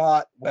I've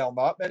thought, well,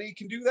 not many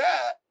can do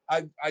that.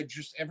 I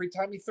just, every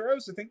time he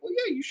throws, I think, well,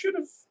 yeah, you should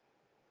have,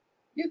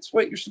 it's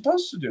what you're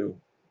supposed to do.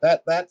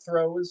 That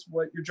throw is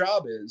what your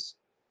job is.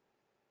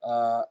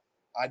 I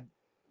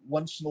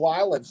once in a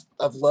while,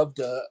 I've loved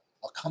a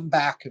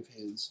comeback of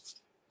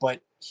his, but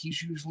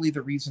he's usually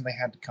the reason they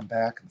had to come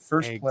back in the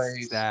first place.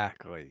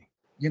 Exactly.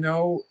 You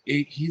know,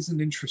 he's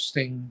an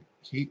interesting,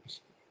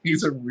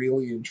 he's a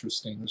really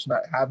interesting,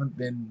 haven't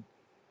been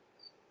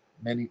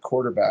many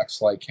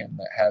quarterbacks like him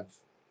that have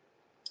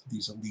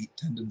these elite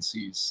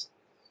tendencies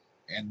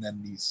and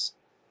then these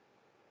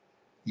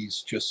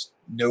just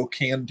no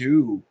can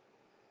do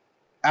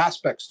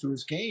aspects to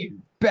his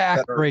game.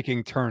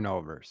 Back-breaking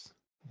turnovers.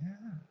 Yeah.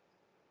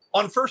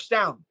 On first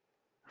down.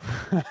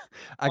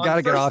 I got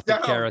to get off the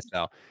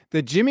carousel.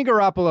 The Jimmy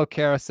Garoppolo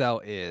carousel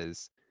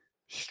is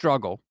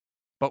struggle,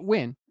 but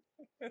win.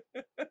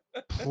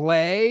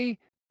 Play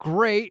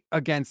great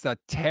against a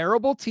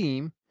terrible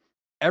team.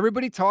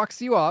 Everybody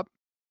talks you up.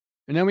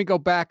 And then we go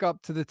back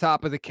up to the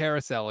top of the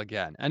carousel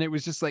again. And it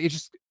was just like, it's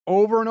just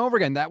over and over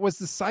again. That was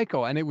the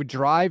cycle. And it would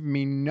drive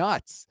me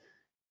nuts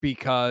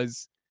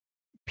because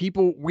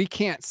we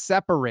can't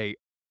separate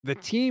the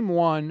team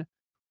won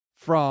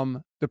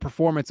from the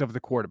performance of the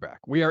quarterback.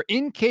 We are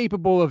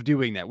incapable of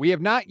doing that. We have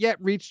not yet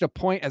reached a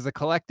point as a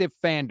collective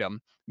fandom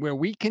where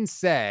we can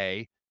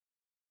say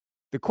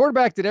the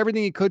quarterback did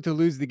everything he could to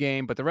lose the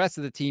game, but the rest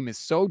of the team is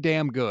so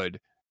damn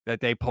good that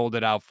they pulled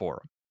it out for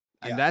him.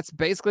 And that's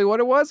basically what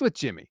it was with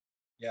Jimmy.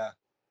 Yeah.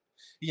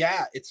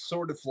 Yeah. It's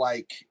sort of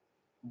like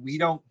we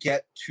don't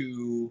get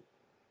to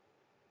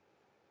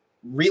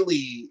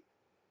really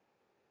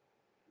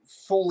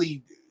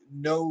fully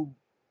know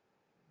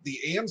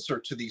the answer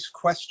to these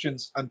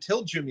questions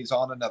until Jimmy's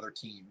on another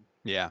team.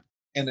 Yeah.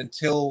 And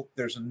until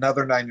there's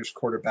another Niners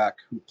quarterback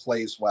who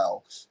plays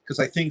well. Because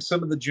I think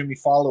some of the Jimmy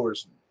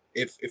followers,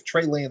 if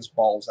Trey Lance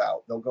balls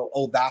out, they'll go,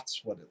 oh,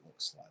 that's what it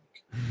looks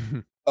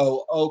like.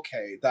 Oh,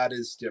 okay, that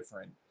is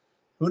different.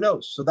 Who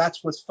knows? So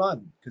that's what's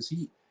fun, because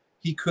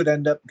he could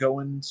end up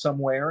going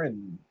somewhere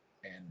and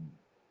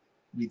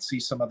we'd see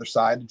some other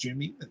side of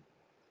Jimmy that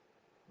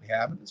we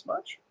haven't as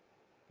much.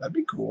 That'd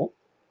be cool.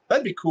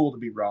 That'd be cool to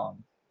be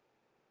wrong.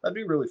 That'd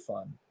be really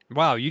fun.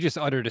 Wow, you just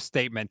uttered a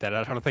statement that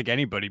I don't think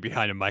anybody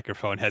behind a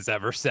microphone has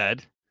ever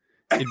said.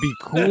 It'd be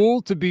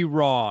cool to be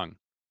wrong.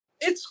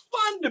 It's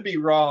fun to be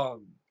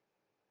wrong.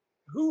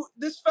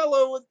 This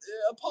fellow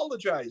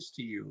apologized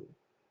to you.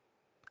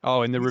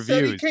 Oh, in the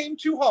reviews. Said he came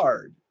too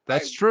hard.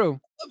 That's true.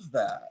 I love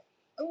that.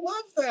 I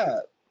love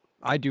that.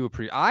 I do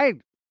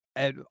appreciate.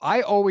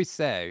 I always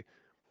say,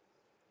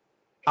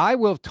 I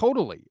will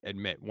totally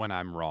admit when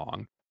I'm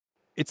wrong.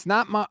 It's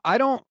not my. I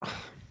don't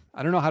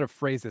know how to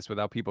phrase this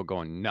without people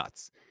going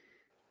nuts.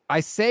 I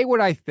say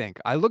what I think.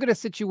 I look at a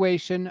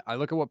situation. I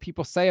look at what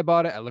people say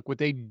about it. I look what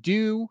they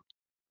do,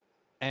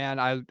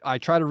 and I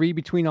try to read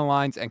between the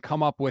lines and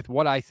come up with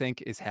what I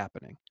think is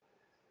happening.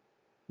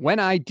 When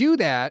I do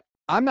that,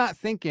 I'm not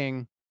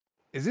thinking,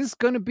 is this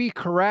going to be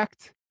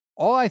correct?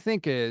 All I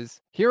think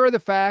is, here are the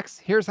facts.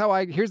 Here's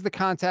the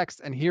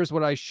context, and here's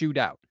what I shoot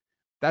out.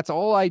 That's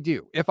all I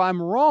do. If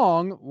I'm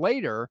wrong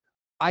later,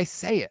 I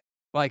say it.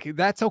 Like,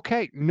 that's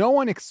okay. No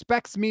one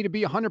expects me to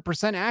be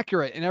 100%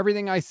 accurate in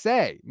everything I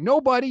say.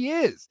 Nobody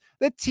is.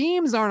 The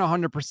teams aren't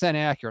 100%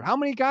 accurate. How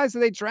many guys do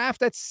they draft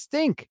that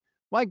stink?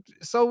 Like,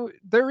 so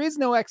there is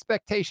no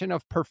expectation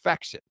of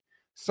perfection.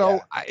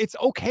 So it's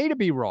okay to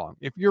be wrong.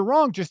 If you're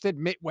wrong, just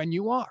admit when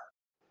you are.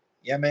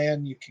 Yeah,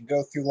 man, you can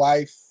go through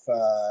life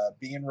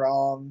being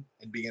wrong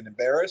and being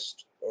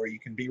embarrassed, or you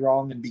can be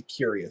wrong and be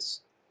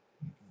curious.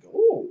 You can go,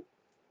 oh,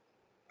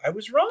 I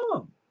was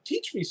wrong.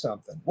 Teach me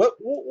something. What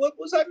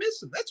was I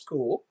missing? That's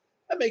cool.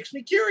 That makes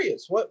me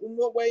curious. In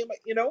what way am I,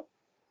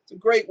 it's a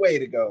great way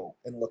to go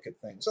and look at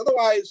things.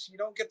 Otherwise, you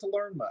don't get to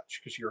learn much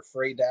because you're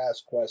afraid to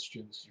ask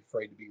questions. You're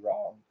afraid to be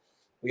wrong.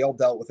 We all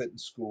dealt with it in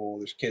school.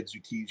 There's kids who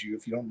tease you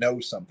if you don't know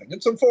something.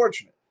 It's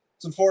unfortunate.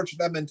 It's unfortunate,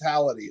 that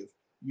mentality of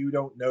you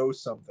don't know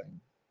something,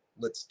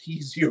 let's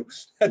tease you.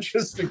 That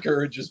just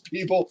encourages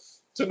people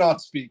to not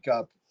speak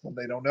up when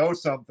they don't know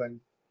something.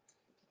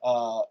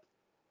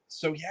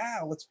 So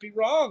yeah, let's be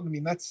wrong. I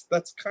mean, that's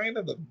kind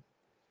of the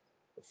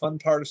fun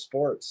part of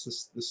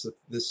sports.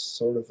 This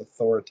sort of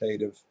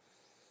authoritative,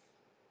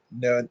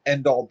 an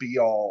end all be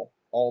all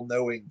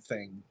knowing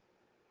thing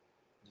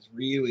is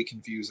really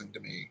confusing to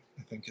me.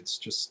 I think it's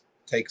just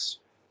takes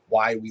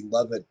why we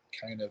love it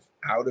kind of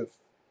out of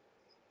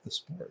the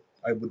sport.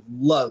 I would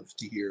love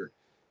to hear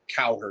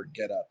Cowherd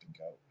get up and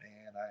go,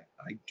 man, and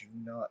I do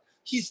not.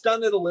 He's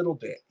done it a little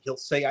bit. He'll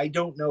say, I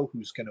don't know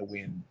who's going to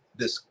win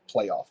this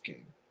playoff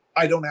game.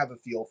 I don't have a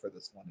feel for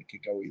this one. It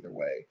could go either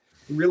way.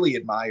 Really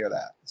admire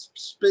that.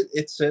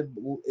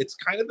 It's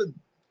kind of a,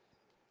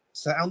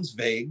 sounds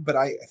vague, but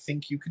I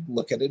think you could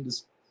look at it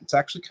as it's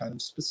actually kind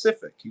of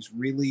specific. He's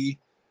really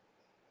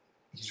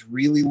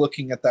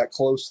looking at that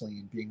closely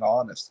and being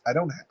honest. I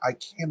don't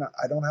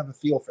have a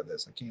feel for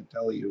this. I can't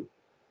tell you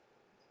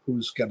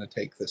who's going to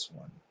take this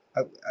one.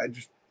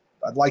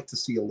 I'd like to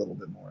see a little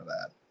bit more of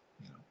that.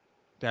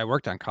 I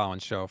worked on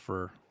Colin's show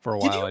for a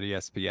while at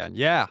ESPN.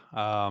 Yeah.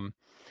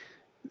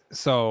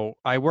 So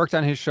I worked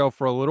on his show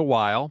for a little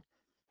while,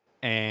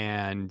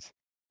 and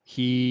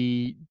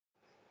he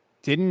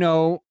didn't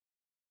know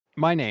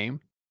my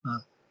name.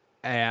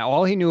 And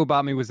all he knew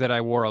about me was that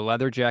I wore a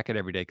leather jacket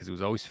every day because it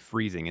was always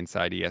freezing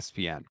inside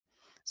ESPN.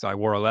 So I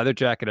wore a leather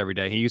jacket every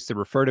day. He used to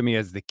refer to me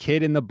as the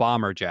kid in the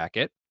bomber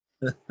jacket.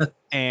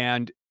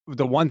 And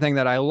the one thing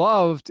that I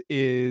loved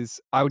is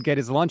I would get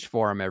his lunch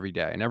for him every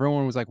day. And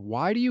everyone was like,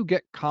 why do you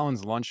get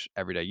Colin's lunch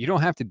every day? You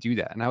don't have to do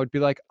that. And I would be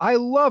like, I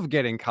love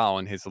getting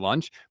Colin his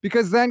lunch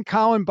because then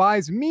Colin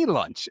buys me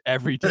lunch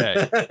every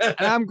day.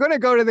 And I'm going to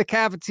go to the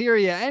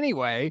cafeteria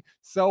anyway.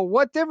 So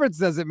what difference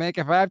does it make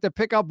if I have to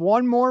pick up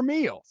one more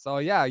meal? So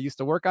yeah, I used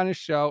to work on his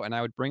show and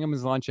I would bring him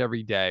his lunch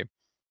every day.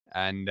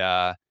 And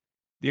the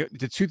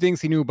two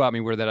things he knew about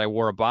me were that I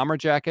wore a bomber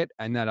jacket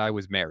and that I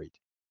was married.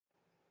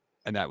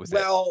 And that was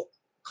it.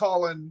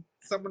 Colin,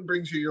 someone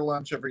brings you your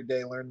lunch every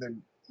day. Learn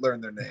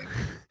their name.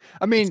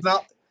 I mean,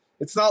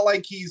 it's not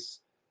like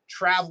he's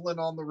traveling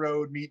on the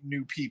road, meeting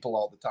new people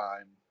all the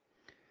time.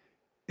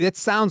 It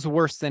sounds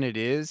worse than it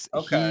is.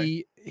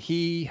 Okay.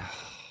 He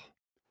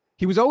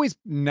was always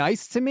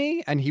nice to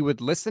me, and he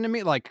would listen to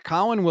me. Like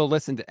Colin will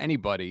listen to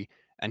anybody,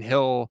 and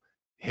he'll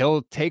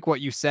take what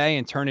you say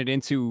and turn it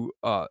into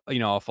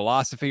a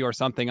philosophy or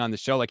something on the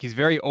show. Like he's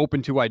very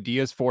open to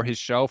ideas for his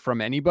show from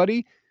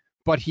anybody.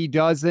 But he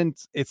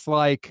doesn't. It's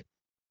like,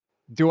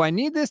 do I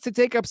need this to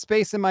take up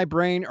space in my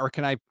brain, or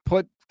can I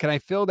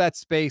fill that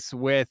space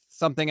with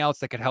something else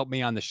that could help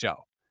me on the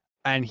show?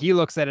 And he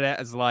looks at it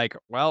as like,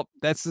 well,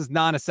 this is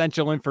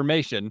non-essential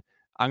information.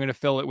 I'm going to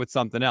fill it with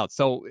something else.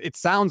 So it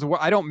sounds,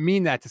 I don't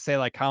mean that to say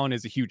like Colin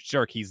is a huge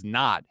jerk. He's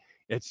not.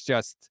 It's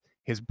just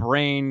his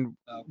brain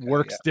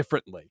works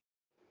differently.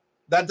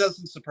 That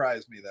doesn't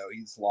surprise me though.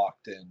 He's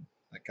locked in.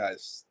 That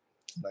guy's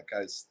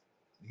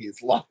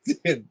he's locked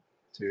in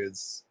to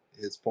his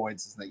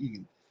points. Is that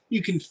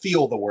you can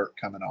feel the work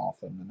coming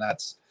off him, and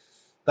that's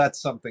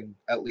something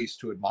at least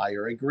to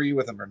admire. Agree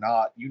with him or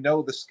not,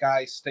 this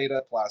guy stayed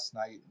up last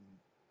night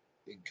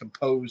and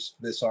composed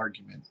this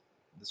argument,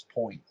 this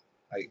point.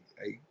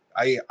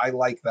 I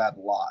like that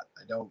a lot.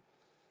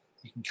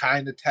 You can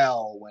kind of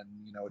tell when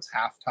it's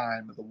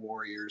halftime of the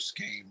Warriors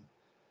game,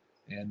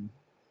 and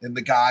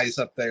the guys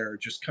up there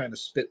just kind of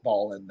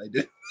spitballing. They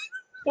didn't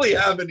really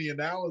have any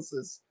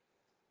analysis.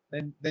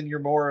 Then you're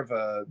more of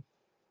an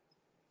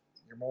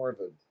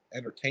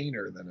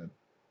entertainer than an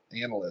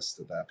analyst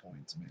at that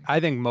point to me. I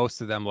think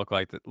most of them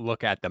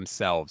look at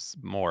themselves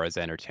more as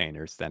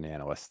entertainers than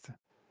analysts,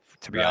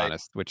 to be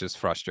honest, which is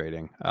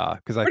frustrating.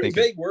 Because I think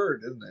big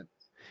word, isn't it?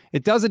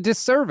 It does a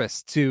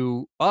disservice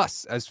to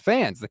us as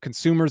fans, the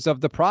consumers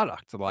of the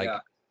product. Like,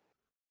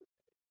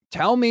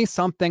 tell me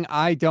something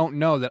I don't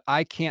know that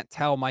I can't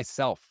tell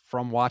myself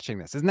from watching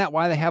this. Isn't that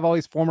why they have all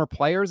these former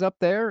players up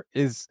there?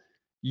 Is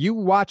you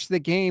watch the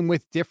game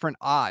with different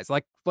eyes.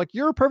 Like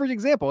you're a perfect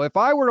example. If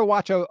I were to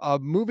watch a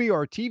movie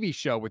or a TV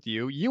show with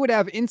you, you would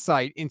have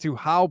insight into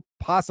how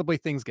possibly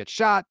things get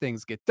shot,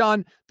 things get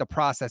done, the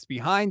process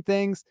behind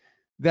things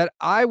that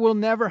I will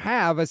never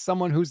have as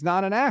someone who's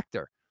not an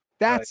actor.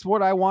 That's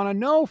what I want to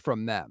know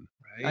from them.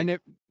 Right. And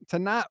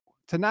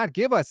to not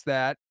give us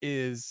that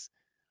is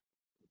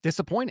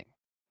disappointing.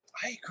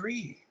 I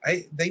agree.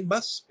 They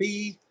must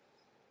be.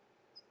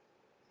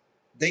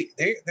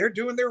 They're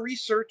doing their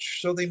research,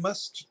 so they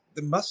must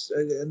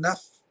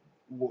enough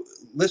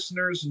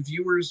listeners and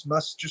viewers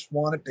must just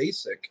want it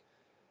basic,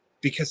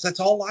 because that's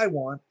all I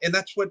want, and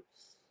that's what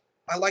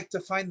I like to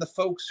find. The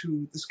folks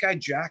who, this guy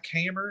Jack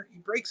Hammer, he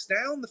breaks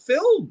down the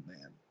film,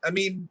 man. I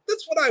mean,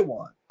 that's what I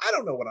want. I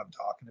don't know what I'm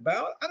talking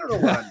about. I don't know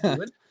what I'm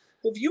doing.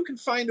 Well, if you can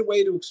find a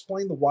way to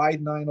explain the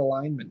wide nine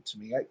alignment to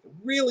me, I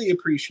really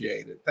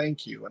appreciate it.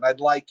 Thank you, and I'd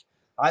like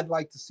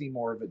to see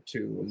more of it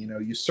too.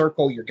 You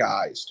circle your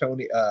guys.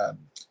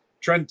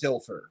 Trent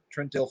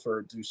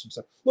Dilfer do some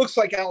stuff. Looks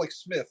like Alex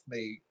Smith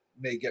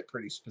may get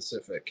pretty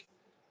specific.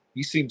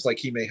 He seems like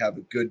he may have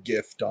a good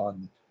gift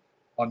on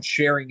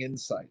sharing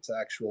insights,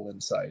 actual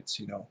insights.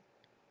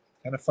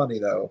 Kind of funny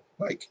though.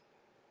 Like,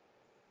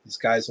 these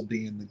guys will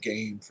be in the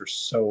game for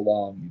so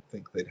long, you'd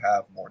think they'd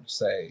have more to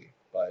say,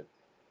 but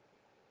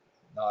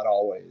not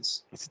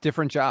always. It's a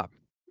different job.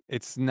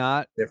 It's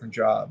not different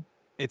job.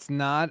 It's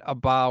not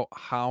about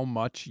how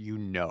much you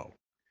know.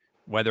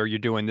 Whether you're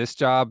doing this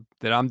job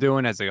that I'm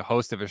doing as a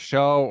host of a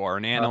show or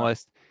an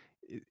analyst,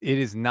 it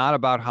is not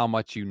about how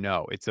much you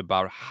know. It's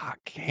about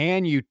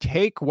can you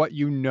take what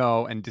you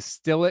know and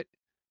distill it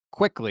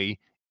quickly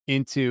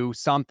into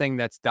something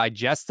that's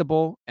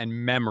digestible and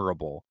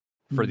memorable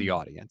for the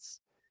audience.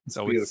 It's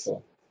So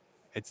beautiful.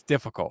 It's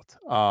difficult.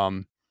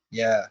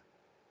 Yeah.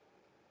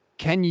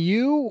 Can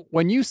you,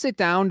 when you sit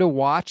down to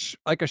watch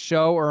like a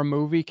show or a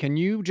movie, can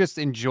you just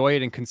enjoy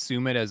it and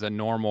consume it as a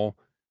normal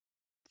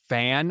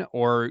fan?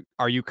 Or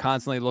are you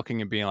constantly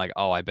looking and being like,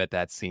 oh, I bet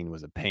that scene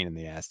was a pain in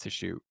the ass to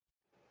shoot?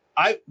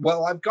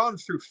 I've gone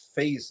through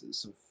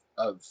phases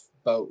of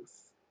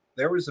both.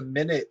 There was a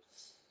minute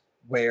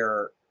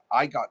where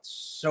I got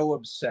so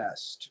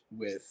obsessed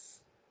with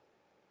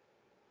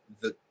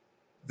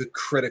the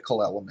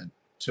critical element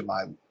to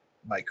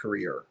my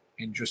career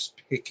and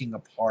just picking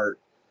apart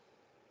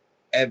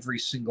every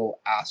single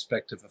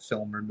aspect of a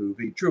film or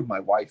movie. It drove my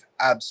wife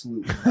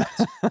absolutely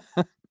nuts.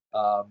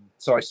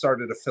 So I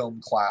started a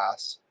film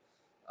class,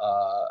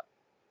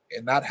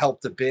 and that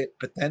helped a bit.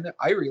 But then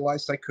I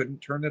realized I couldn't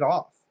turn it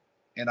off,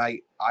 and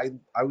I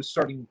was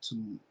starting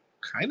to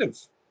kind of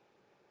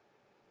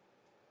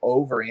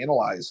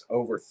overanalyze,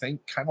 overthink.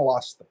 Kind of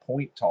lost the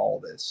point to all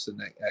this,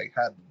 and I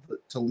had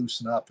to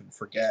loosen up and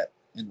forget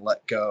and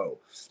let go.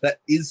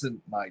 That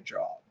isn't my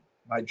job.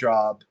 My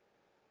job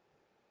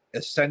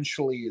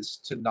essentially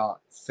is to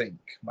not think.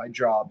 My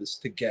job is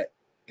to get,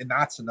 and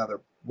that's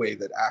another way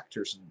that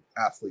actors and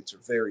athletes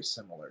are very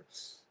similar.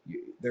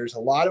 There's a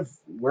lot of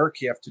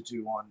work you have to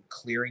do on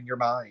clearing your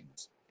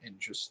mind and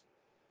just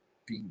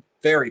being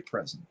very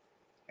present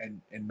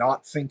and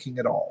not thinking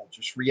at all,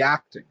 just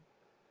reacting.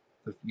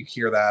 You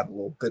hear that, a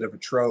little bit of a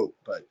trope,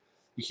 but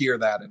you hear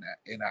that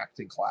in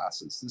acting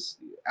classes. This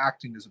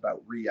acting is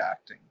about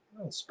reacting.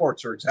 Well,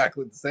 sports are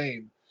exactly the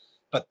same,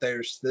 but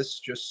there's this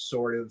just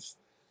sort of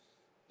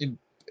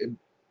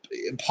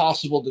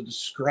impossible to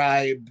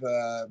describe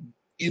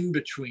in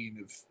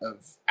between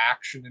of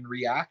action and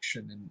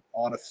reaction and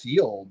on a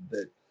field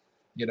that,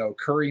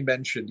 Curry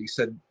mentioned. He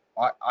said,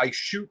 I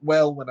shoot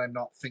well when I'm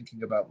not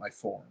thinking about my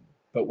form,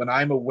 but when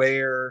I'm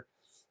aware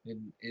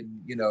in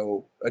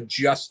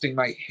adjusting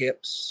my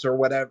hips or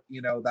whatever,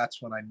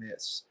 that's when I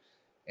miss.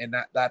 And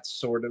that's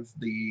sort of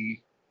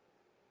the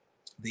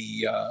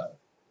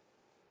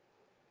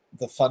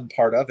fun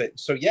part of it.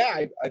 So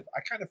yeah, I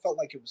kind of felt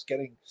like it was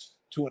getting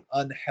to an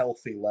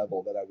unhealthy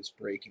level that I was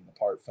breaking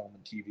apart film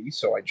and TV.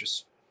 So I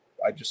just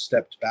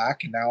stepped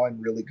back, and now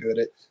I'm really good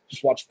at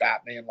just watched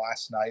Batman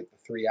last night,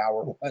 the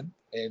 3-hour one,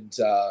 and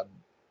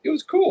it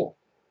was cool.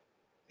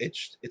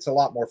 It's a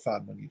lot more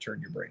fun when you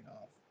turn your brain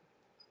off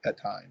at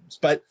times,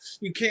 but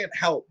you can't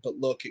help but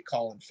look at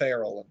Colin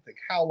Farrell and think,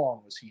 how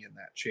long was he in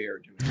that chair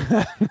doing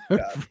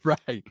that?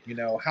 Right.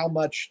 How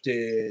much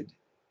did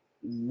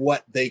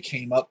what they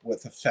came up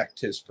with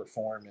affect his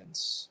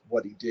performance,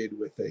 what he did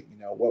with it,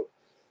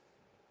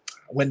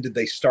 when did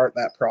they start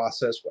that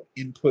process, what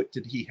input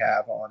did he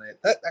have on it?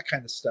 That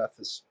kind of stuff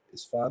is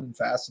fun and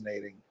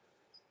fascinating.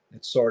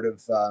 It's sort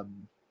of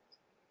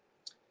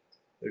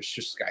there's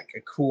just like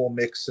a cool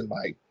mix in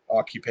my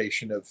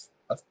occupation of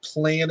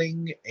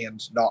planning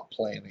and not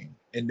planning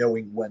and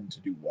knowing when to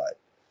do what.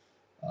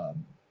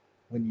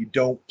 When you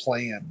don't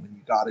plan, when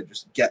you got to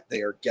just get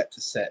there, get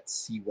to set,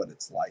 see what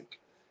it's like,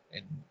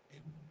 and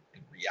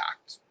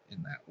react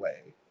in that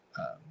way.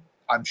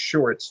 I'm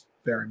sure it's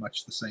very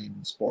much the same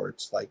in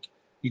sports. Like,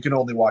 you can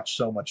only watch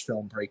so much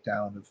film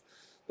breakdown of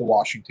the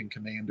Washington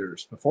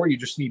Commanders before you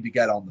just need to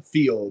get on the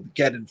field,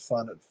 get in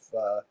front of,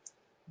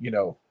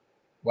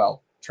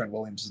 Trent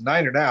Williams is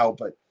Niner now,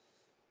 but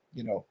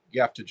you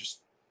have to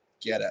just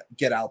get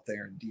out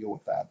there and deal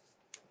with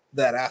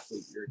that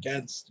athlete you're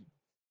against.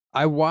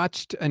 I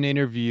watched an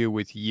interview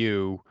with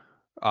you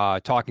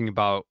talking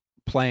about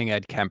playing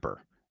Ed Kemer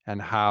and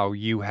how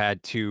you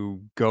had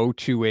to go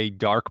to a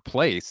dark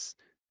place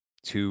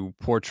to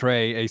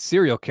portray a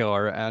serial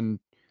killer. And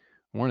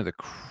one of the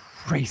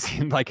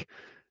crazy, like,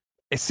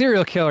 a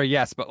serial killer,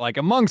 yes, but like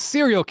among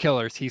serial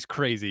killers, he's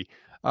crazy.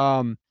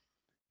 And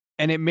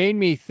it made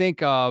me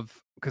think of,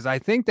 because I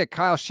think that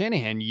Kyle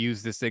Shanahan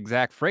used this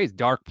exact phrase,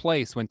 dark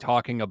place, when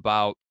talking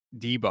about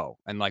Debo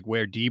and like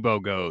where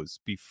Debo goes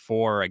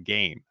before a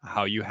game,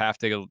 how you have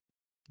to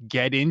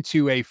get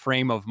into a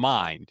frame of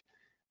mind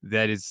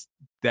that is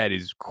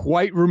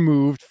quite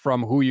removed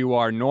from who you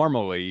are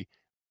normally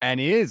and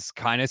is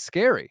kind of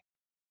scary.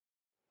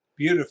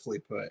 Beautifully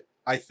put.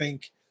 I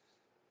think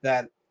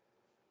that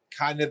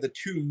kind of the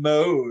two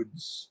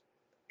modes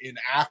in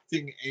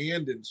acting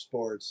and in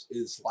sports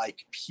is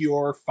like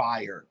pure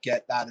fire.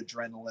 Get that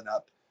adrenaline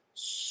up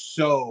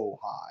so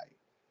high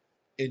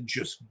and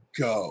just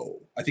go.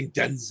 I think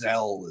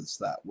Denzel is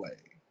that way.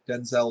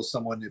 Denzel is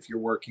someone, if you're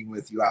working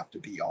with, you have to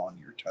be on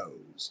your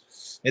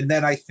toes. And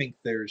then I think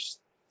there's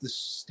the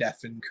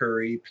Stephen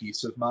Curry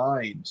peace of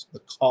mind.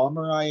 The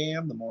calmer I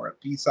am, the more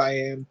at peace I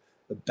am,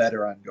 the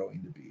better I'm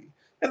going to be.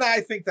 And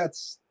I think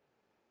that's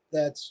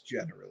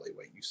generally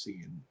what you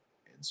see in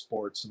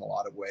sports in a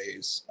lot of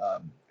ways.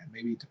 And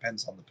maybe it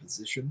depends on the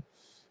position,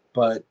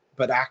 but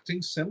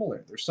acting's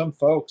similar. There's some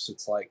folks,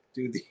 it's like,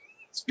 dude, these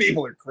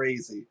people are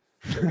crazy.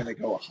 They're going to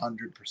go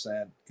 100%,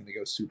 going to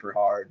go super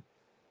hard.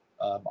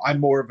 I'm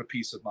more of a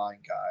peace of mind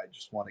guy. I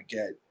just want to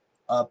get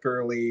up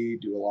early,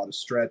 do a lot of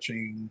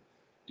stretching,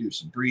 do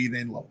some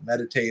breathing, a little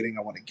meditating.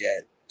 I want to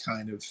get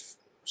kind of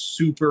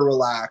super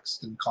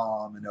relaxed and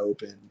calm and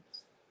open,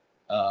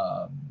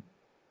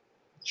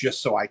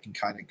 just so I can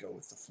kind of go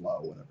with the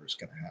flow, whatever's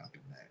going to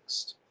happen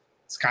next.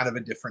 It's kind of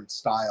a different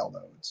style,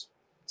 though. It's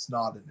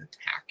not an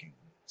attacking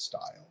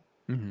style,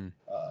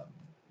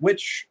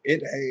 which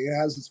it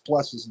has its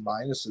pluses and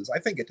minuses. I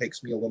think it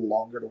takes me a little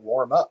longer to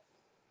warm up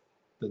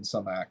than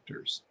some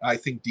actors. I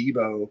think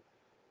Debo's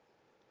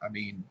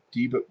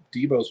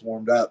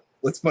warmed up.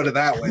 Let's put it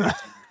that way.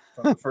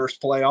 From the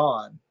first play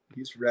on,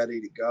 he's ready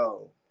to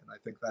go. And I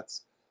think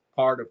that's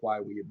part of why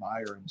we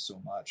admire him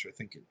so much. I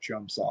think it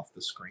jumps off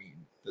the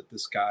screen that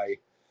this guy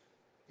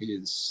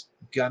is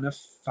gonna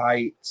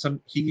fight.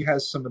 He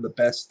has some of the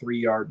best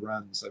 3-yard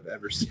runs I've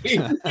ever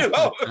seen. You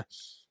know?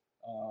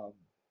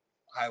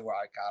 I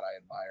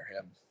admire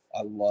him.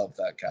 I love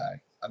that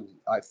guy.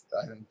 I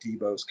think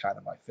Debo's kind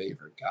of my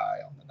favorite guy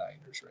on the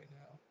Niners right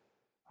now.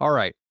 All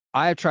right.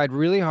 I have tried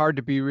really hard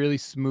to be really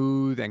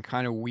smooth and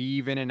kind of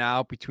weave in and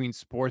out between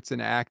sports and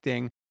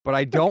acting, but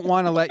I don't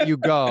want to let you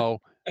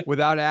go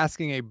without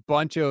asking a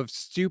bunch of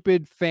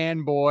stupid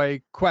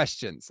fanboy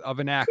questions of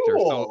an actor.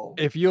 Cool. So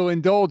if you'll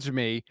indulge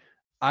me,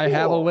 I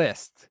have a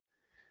list.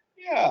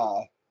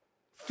 Yeah.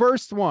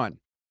 First one,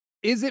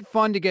 is it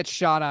fun to get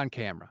shot on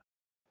camera?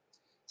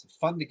 It's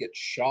fun to get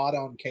shot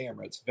on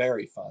camera. It's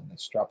very fun. They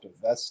strapped a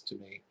vest to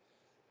me,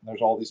 and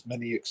there's all these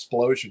mini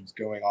explosions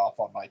going off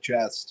on my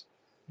chest.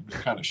 You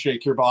kind of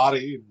shake your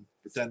body and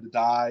pretend to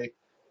die.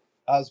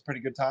 That was a pretty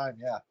good time,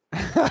 yeah.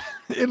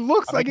 It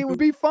looks like it would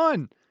be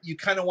fun. You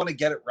kind of want to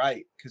get it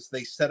right because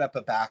they set up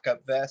a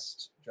backup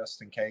vest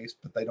just in case,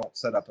 but they don't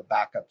set up a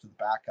backup to the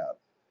backup.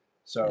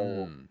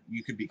 So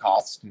you could be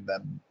costing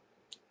them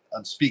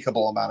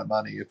unspeakable amount of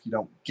money if you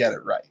don't get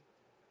it right.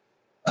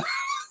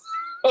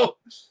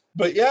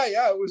 But yeah,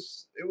 it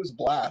was a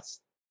blast.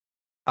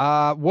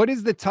 What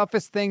is the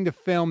toughest thing to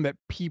film that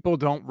people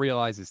don't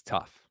realize is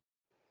tough?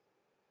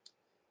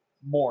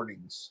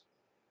 Mornings.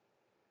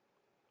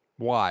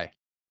 Why?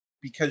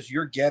 Because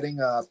you're getting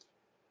up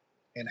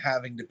and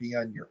having to be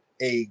on your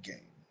A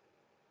game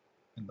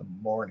in the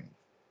morning.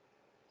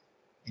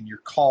 And your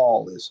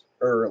call is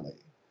early.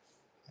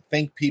 I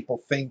think people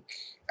think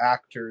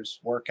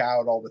actors work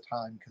out all the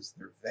time because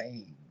they're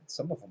vain.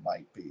 Some of them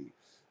might be.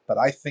 But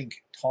I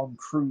think Tom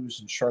Cruise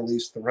and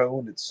Charlize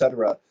Theron,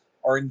 etc.,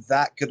 are in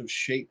that good of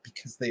shape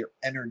because their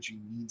energy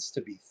needs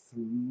to be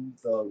through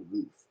the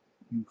roof.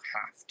 You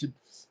have to,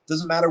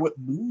 doesn't matter what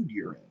mood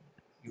you're in,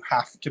 you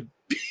have to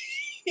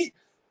be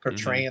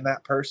portraying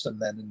that person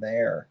then and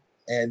there.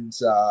 And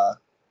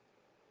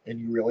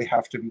you really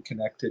have to be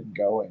connected and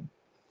going.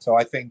 So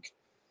I think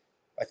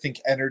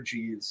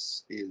energy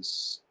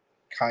is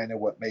kind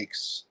of what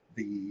makes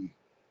the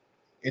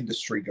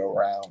industry go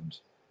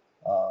round.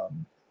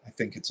 I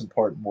think it's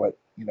important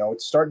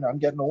I'm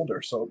getting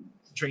older, so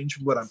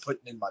changing what I'm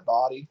putting in my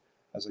body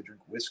as I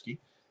drink whiskey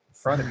in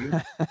front of you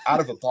out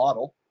of a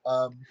bottle.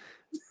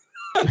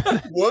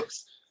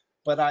 Whoops.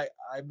 But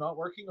I'm not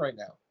working right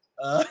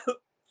now.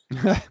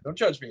 Don't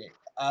judge me.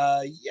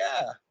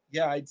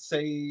 Yeah, I'd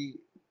say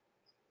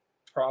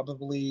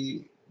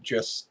probably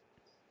just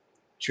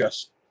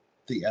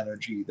the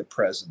energy, the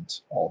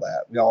present, all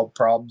that. We all have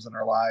problems in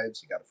our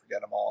lives. You got to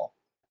forget them all.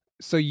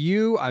 So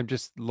I'm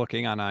just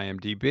looking on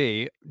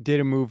IMDb, did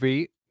a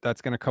movie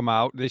that's going to come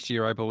out this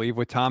year, I believe,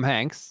 with Tom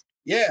Hanks.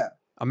 Yeah.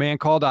 A Man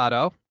Called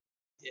Otto.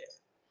 Yeah.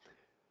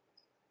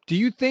 Do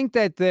you think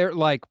that they're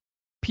like,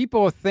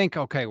 people think,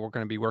 okay, we're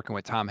going to be working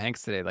with Tom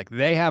Hanks today. Like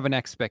they have an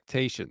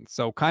expectation.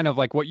 So kind of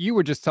like what you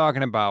were just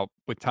talking about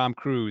with Tom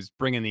Cruise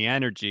bringing the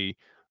energy,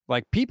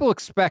 like people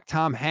expect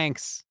Tom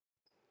Hanks.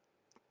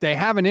 They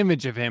have an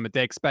image of him that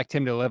they expect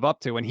him to live up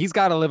to, and he's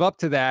got to live up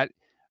to that,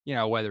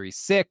 whether he's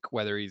sick,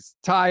 whether he's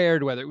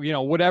tired, whether,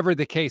 whatever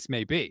the case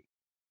may be.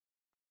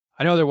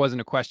 I know there wasn't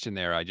a question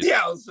there. I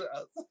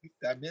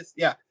missed.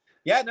 Yeah,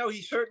 no,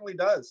 he certainly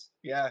does.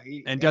 Yeah.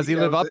 Does he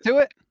live up to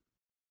it?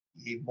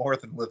 He more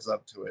than lives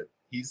up to it.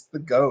 He's the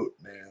GOAT,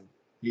 man.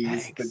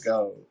 He's the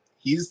GOAT.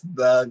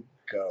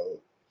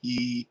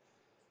 He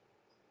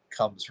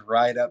comes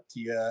right up to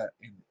you,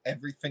 and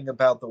everything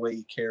about the way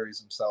he carries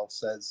himself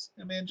says,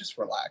 hey, man, just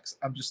relax.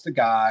 I'm just a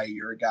guy.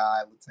 You're a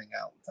guy. Let's hang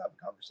out. Let's have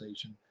a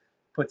conversation.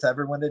 Puts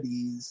everyone at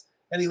ease,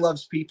 and he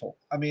loves people.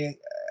 I mean,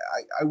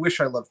 I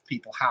wish I loved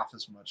people half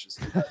as much as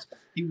he does.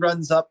 He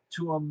runs up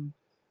to them.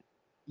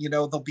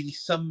 There'll be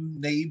some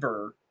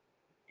neighbor,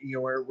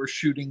 where we're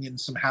shooting in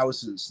some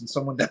houses, and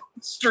someone down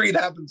the street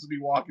happens to be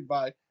walking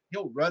by.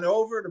 He'll run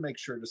over to make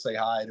sure to say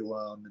hi to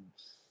him, and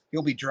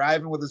he'll be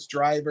driving with his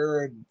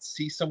driver and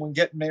see someone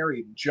get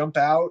married and jump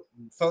out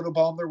and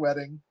photobomb their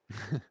wedding.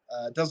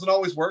 It doesn't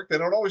always work. They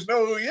don't always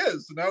know who he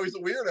is. So now he's a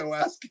weirdo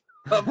asking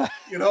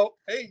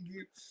hey,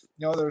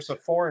 there's a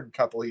foreign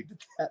couple he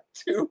did that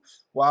too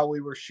while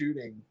we were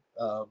shooting.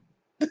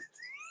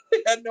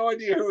 He had no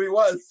idea who he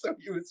was. So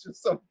he was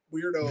just some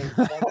weirdo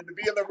who wanted to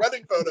be in the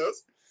wedding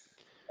photos.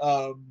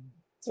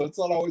 So it's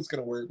not always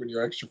going to work when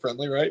you're extra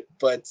friendly, right?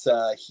 But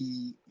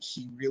he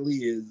really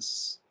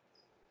is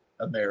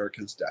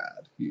America's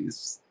dad.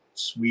 He's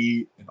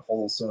sweet and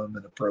wholesome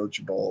and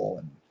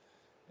approachable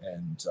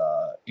and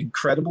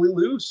incredibly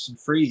loose and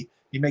free.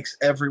 He makes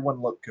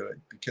everyone look good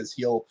because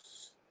he'll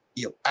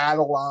add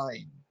a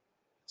line,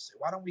 say,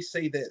 why don't we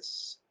say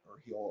this? Or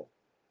he'll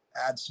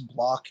add some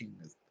blocking,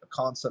 a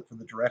concept from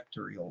the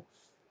director. He'll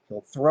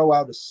throw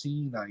out a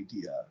scene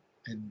idea,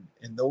 and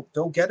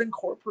they'll get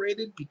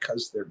incorporated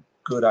because they're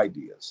good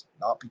ideas,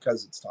 not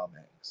because it's Tom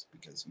Hanks,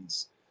 because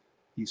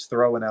he's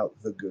throwing out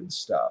the good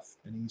stuff,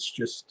 and he's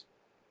just,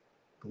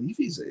 I believe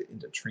he's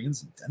into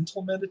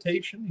transcendental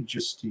meditation.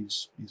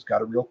 He's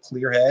got a real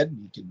clear head, and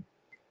he can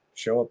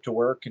show up to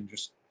work and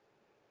just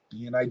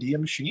be an idea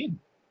machine.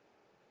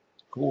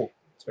 Cool.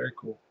 It's very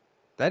cool.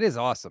 That is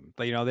awesome.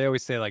 But, they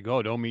always say like,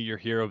 oh, don't meet your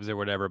heroes or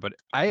whatever. But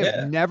I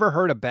have never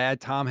heard a bad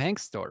Tom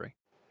Hanks story.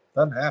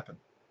 Doesn't happen.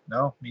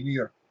 No, me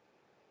neither.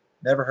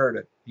 Never heard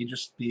it.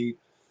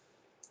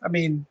 I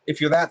mean,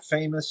 if you're that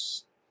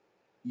famous,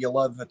 you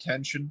love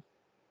attention.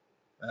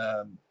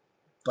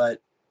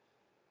 But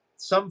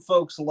some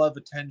folks love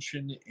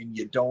attention and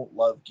you don't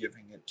love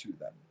giving it to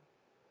them.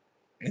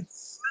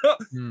 It's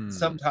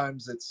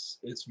sometimes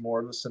it's more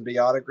of a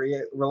symbiotic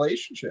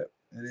relationship.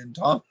 And in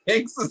Tom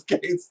Hanks's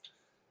case,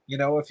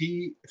 if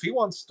he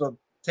wants to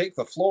take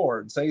the floor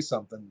and say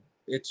something,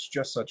 it's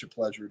just such a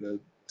pleasure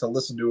to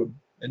listen to him.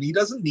 And he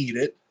doesn't need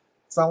it.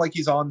 It's not like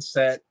he's on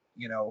set,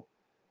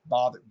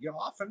 bothered.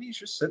 Often he's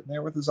just sitting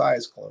there with his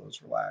eyes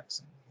closed,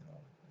 relaxing.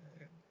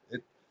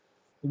 It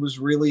was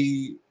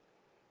really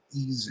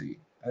easy.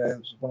 It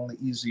was one of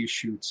the easiest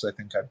shoots I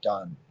think I've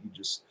done.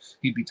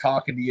 He'd be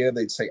talking to you,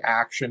 they'd say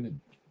action and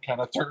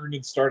kind of turn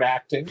and start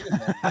acting, and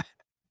then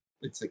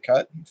they'd say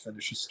cut, he'd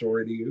finish his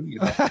story to you.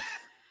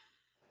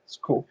 It's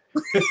cool.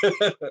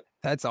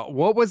 That's all.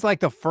 What was like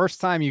the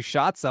first time you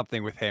shot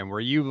something with him?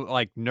 Were you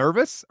like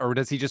nervous, or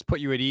does he just put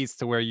you at ease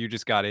to where you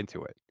just got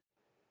into it?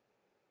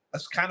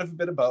 That's kind of a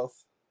bit of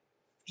both.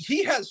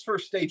 He has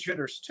first stage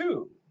jitters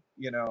too,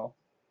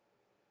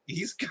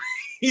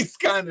 He's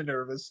kind of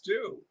nervous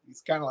too.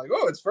 He's kind of like,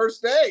 oh, it's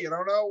first day. You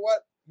don't know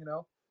what,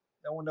 no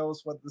one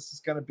knows what this is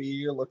going to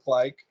be or look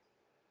like.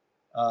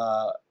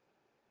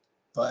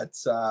 But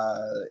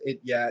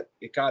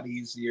it got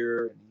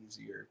easier and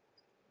easier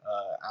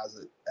as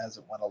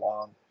it went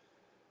along.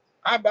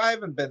 I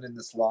haven't been in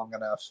this long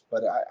enough,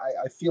 but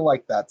I feel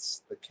like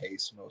that's the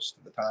case most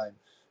of the time.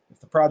 If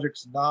the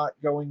project's not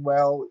going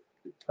well,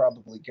 it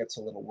probably gets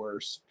a little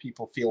worse.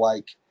 People feel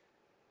like,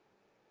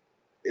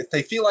 if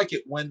they feel like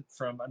it went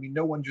from,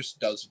 no one just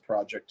does a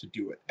project to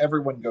do it.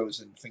 Everyone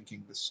goes in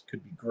thinking this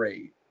could be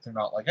great. They're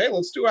not like, hey,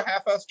 let's do a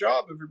half-assed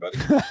job, everybody.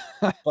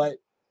 But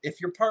if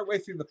you're partway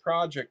through the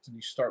project and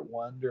you start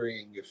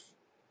wondering if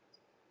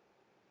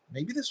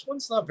maybe this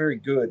one's not very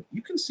good,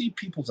 you can see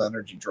people's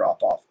energy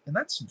drop off. And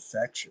that's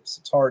infectious.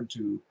 It's hard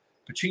to,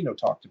 Pacino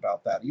talked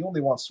about that. He only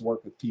wants to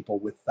work with people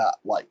with that,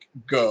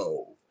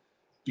 go.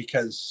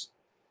 Because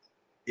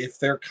if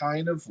they're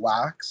kind of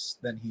lax,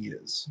 then he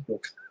is.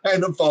 He'll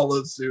kind of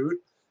follow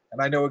suit.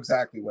 And I know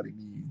exactly what he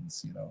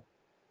means,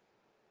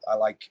 I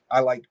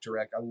like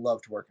direct. I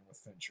loved working with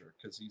Fincher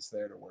because he's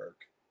there to work.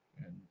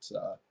 And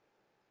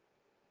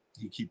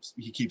he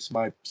keeps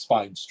my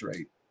spine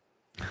straight.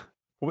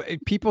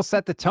 People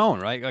set the tone,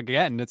 right?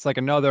 Again, it's like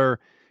another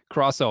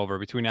crossover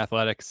between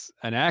athletics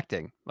and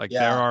acting.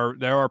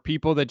 There are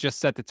people that just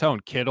set the tone.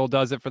 Kittle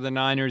does it for the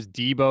Niners.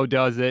 Debo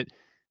does it.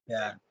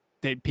 Yeah.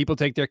 People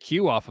take their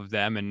cue off of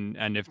them,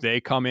 and if they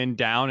come in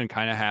down and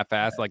kind of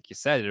half-assed, like you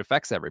said, it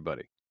affects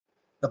everybody.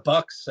 The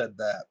Bucs said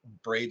that when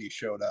Brady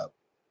showed up.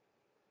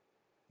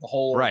 The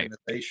whole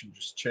organization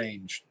just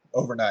changed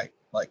overnight.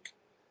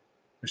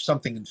 There's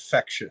something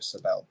infectious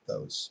about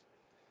those,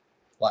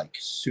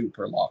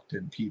 super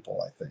locked-in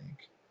people, I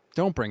think.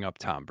 Don't bring up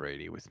Tom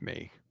Brady with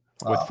me,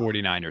 with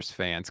 49ers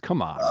fans.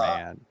 Come on,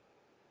 man.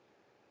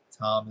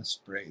 Thomas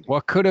Brady.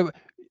 What could have...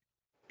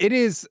 It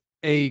is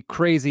a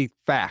crazy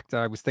fact.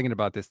 I was thinking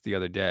about this the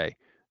other day.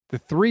 The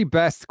three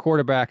best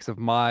quarterbacks of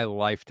my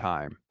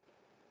lifetime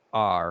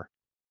are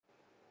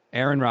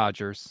Aaron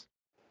Rodgers,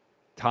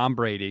 Tom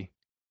Brady,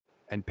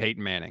 and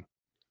Peyton Manning.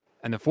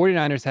 And the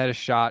 49ers had a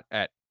shot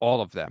at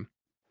all of them.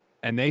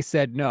 And they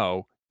said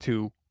no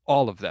to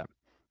all of them.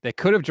 They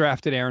could have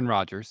drafted Aaron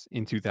Rodgers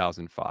in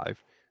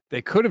 2005.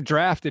 They could have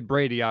drafted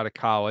Brady out of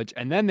college.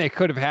 And then they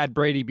could have had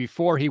Brady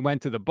before he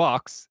went to the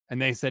Bucs. And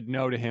they said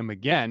no to him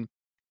again.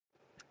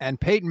 And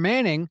Peyton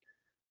Manning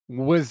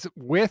was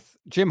with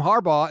Jim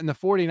Harbaugh in the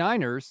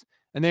 49ers,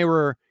 and they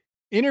were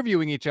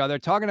interviewing each other,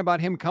 talking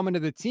about him coming to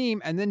the team.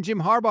 And then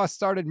Jim Harbaugh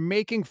started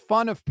making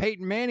fun of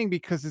Peyton Manning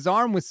because his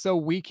arm was so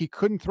weak, he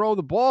couldn't throw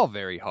the ball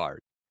very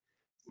hard.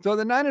 So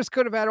the Niners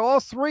could have had all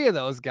three of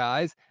those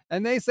guys,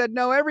 and they said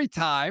no every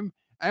time.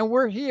 And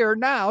we're here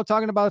now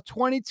talking about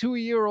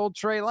 22-year-old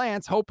Trey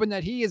Lance, hoping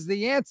that he is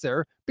the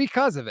answer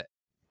because of it.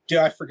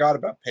 Yeah, I forgot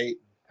about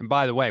Peyton. And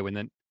by the way,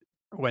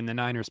 when the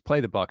Niners play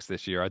the Bucs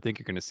this year, I think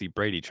you're going to see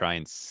Brady try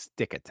and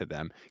stick it to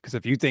them. Because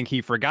if you think he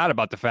forgot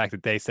about the fact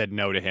that they said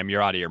no to him,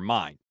 you're out of your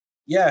mind.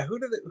 Yeah, who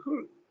do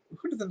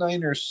the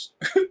Niners?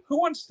 Who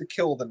wants to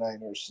kill the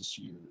Niners this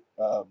year?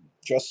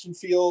 Justin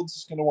Fields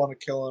is going to want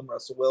to kill him.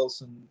 Russell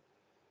Wilson.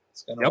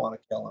 is going to want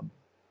to kill him.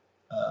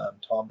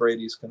 Tom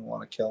Brady's going to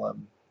want to kill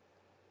him.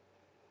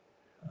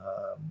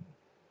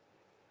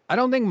 I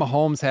don't think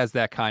Mahomes has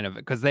that kind of,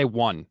 because they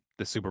won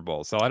the Super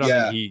Bowl, so I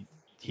don't think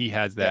he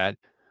has that.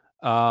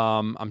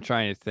 I'm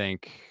trying to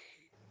think.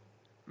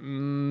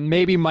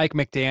 Maybe Mike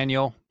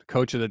McDaniel,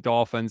 coach of the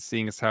Dolphins,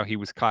 seeing as how he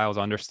was Kyle's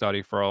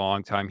understudy for a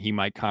long time, he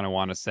might kind of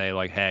want to say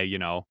like, "Hey, you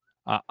know,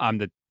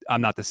 I'm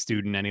not the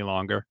student any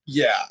longer."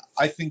 Yeah,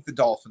 I think the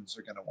Dolphins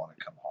are going to want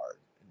to come hard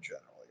in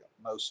general.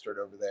 Mostert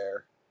over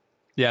there.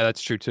 Yeah,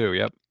 that's true too.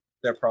 Yep,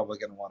 they're probably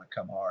going to want to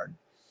come hard.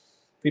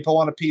 People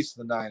want a piece of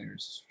the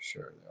Niners for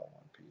sure. They all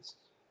want a piece.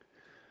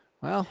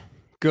 Well,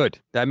 good.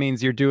 That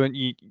means you're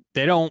doing.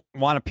 They don't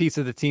want a piece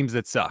of the teams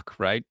that suck,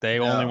 right? They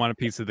only want a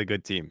piece of the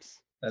good teams.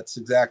 That's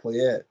exactly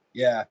it.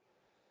 Yeah.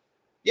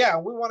 Yeah,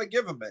 we want to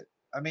give them it.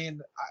 I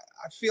mean,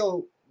 I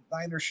feel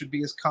Niners should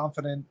be as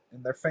confident,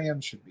 and their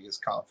fans should be as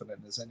confident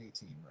as any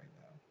team right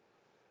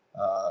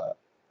now.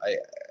 I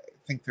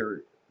think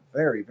they're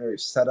very, very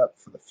set up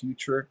for the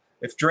future.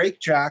 If Drake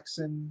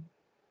Jackson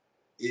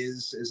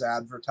is as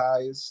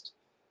advertised,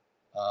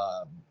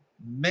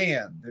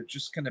 man, they're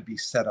just going to be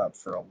set up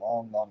for a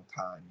long, long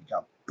time. You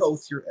got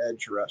both your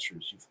edge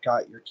rushers. You've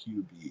got your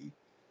QB.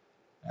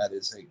 That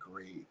is a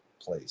great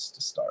place to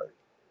start.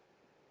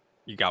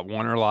 You got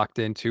Warner locked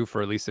in too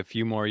for at least a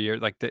few more years.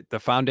 Like the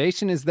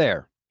foundation is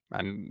there,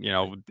 and you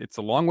know it's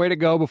a long way to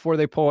go before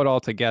they pull it all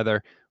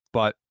together.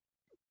 But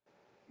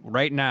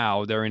right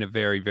now they're in a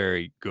very,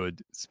 very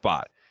good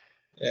spot.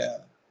 Yeah,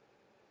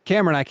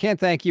 Cameron, I can't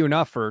thank you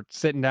enough for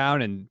sitting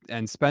down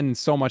and spending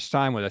so much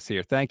time with us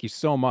here. Thank you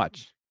so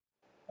much.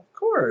 Of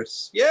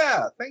course,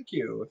 yeah. Thank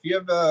you. If you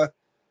have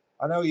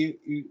I know you.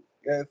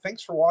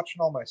 Thanks for watching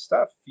all my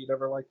stuff. If you'd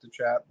ever like to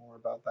chat more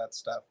about that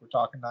stuff, we're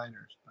talking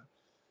Niners,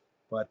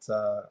 but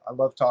I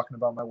love talking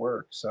about my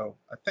work. So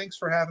thanks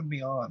for having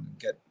me on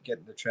and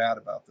getting to chat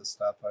about this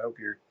stuff. I hope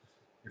your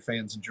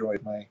fans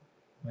enjoyed my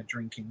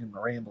drinking and my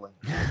rambling.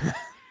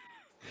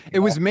 It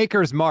was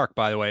Maker's Mark,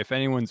 by the way, if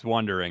anyone's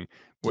wondering.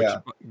 Which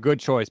good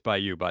choice by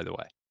you, by the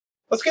way.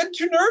 Let's get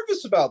too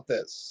nervous about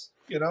this.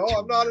 You know,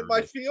 I'm not in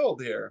my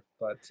field here,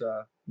 but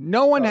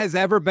no one has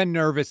ever been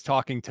nervous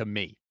talking to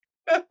me.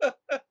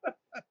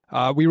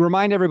 We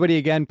remind everybody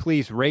again,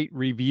 please rate,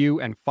 review,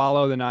 and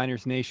follow the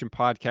Niners Nation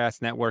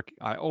Podcast Network.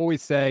 I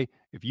always say,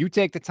 if you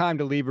take the time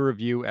to leave a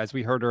review, as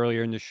we heard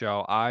earlier in the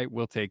show, I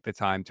will take the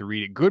time to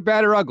read it. Good,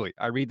 bad, or ugly.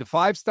 I read the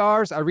 5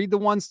 stars. I read the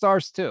 1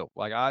 stars too.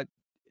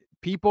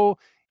 People,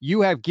 you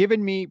have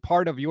given me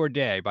part of your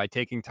day by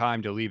taking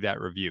time to leave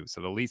that review.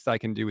 So the least I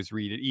can do is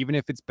read it, even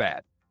if it's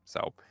bad.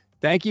 So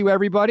thank you,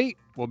 everybody.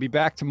 We'll be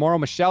back tomorrow.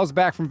 Michelle's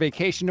back from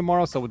vacation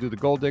tomorrow, so we'll do the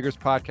Gold Diggers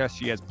podcast.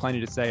 She has plenty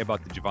to say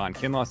about the Javon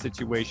Kinlaw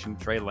situation,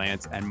 Trey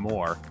Lance, and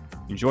more.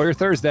 Enjoy your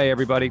Thursday,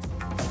 everybody.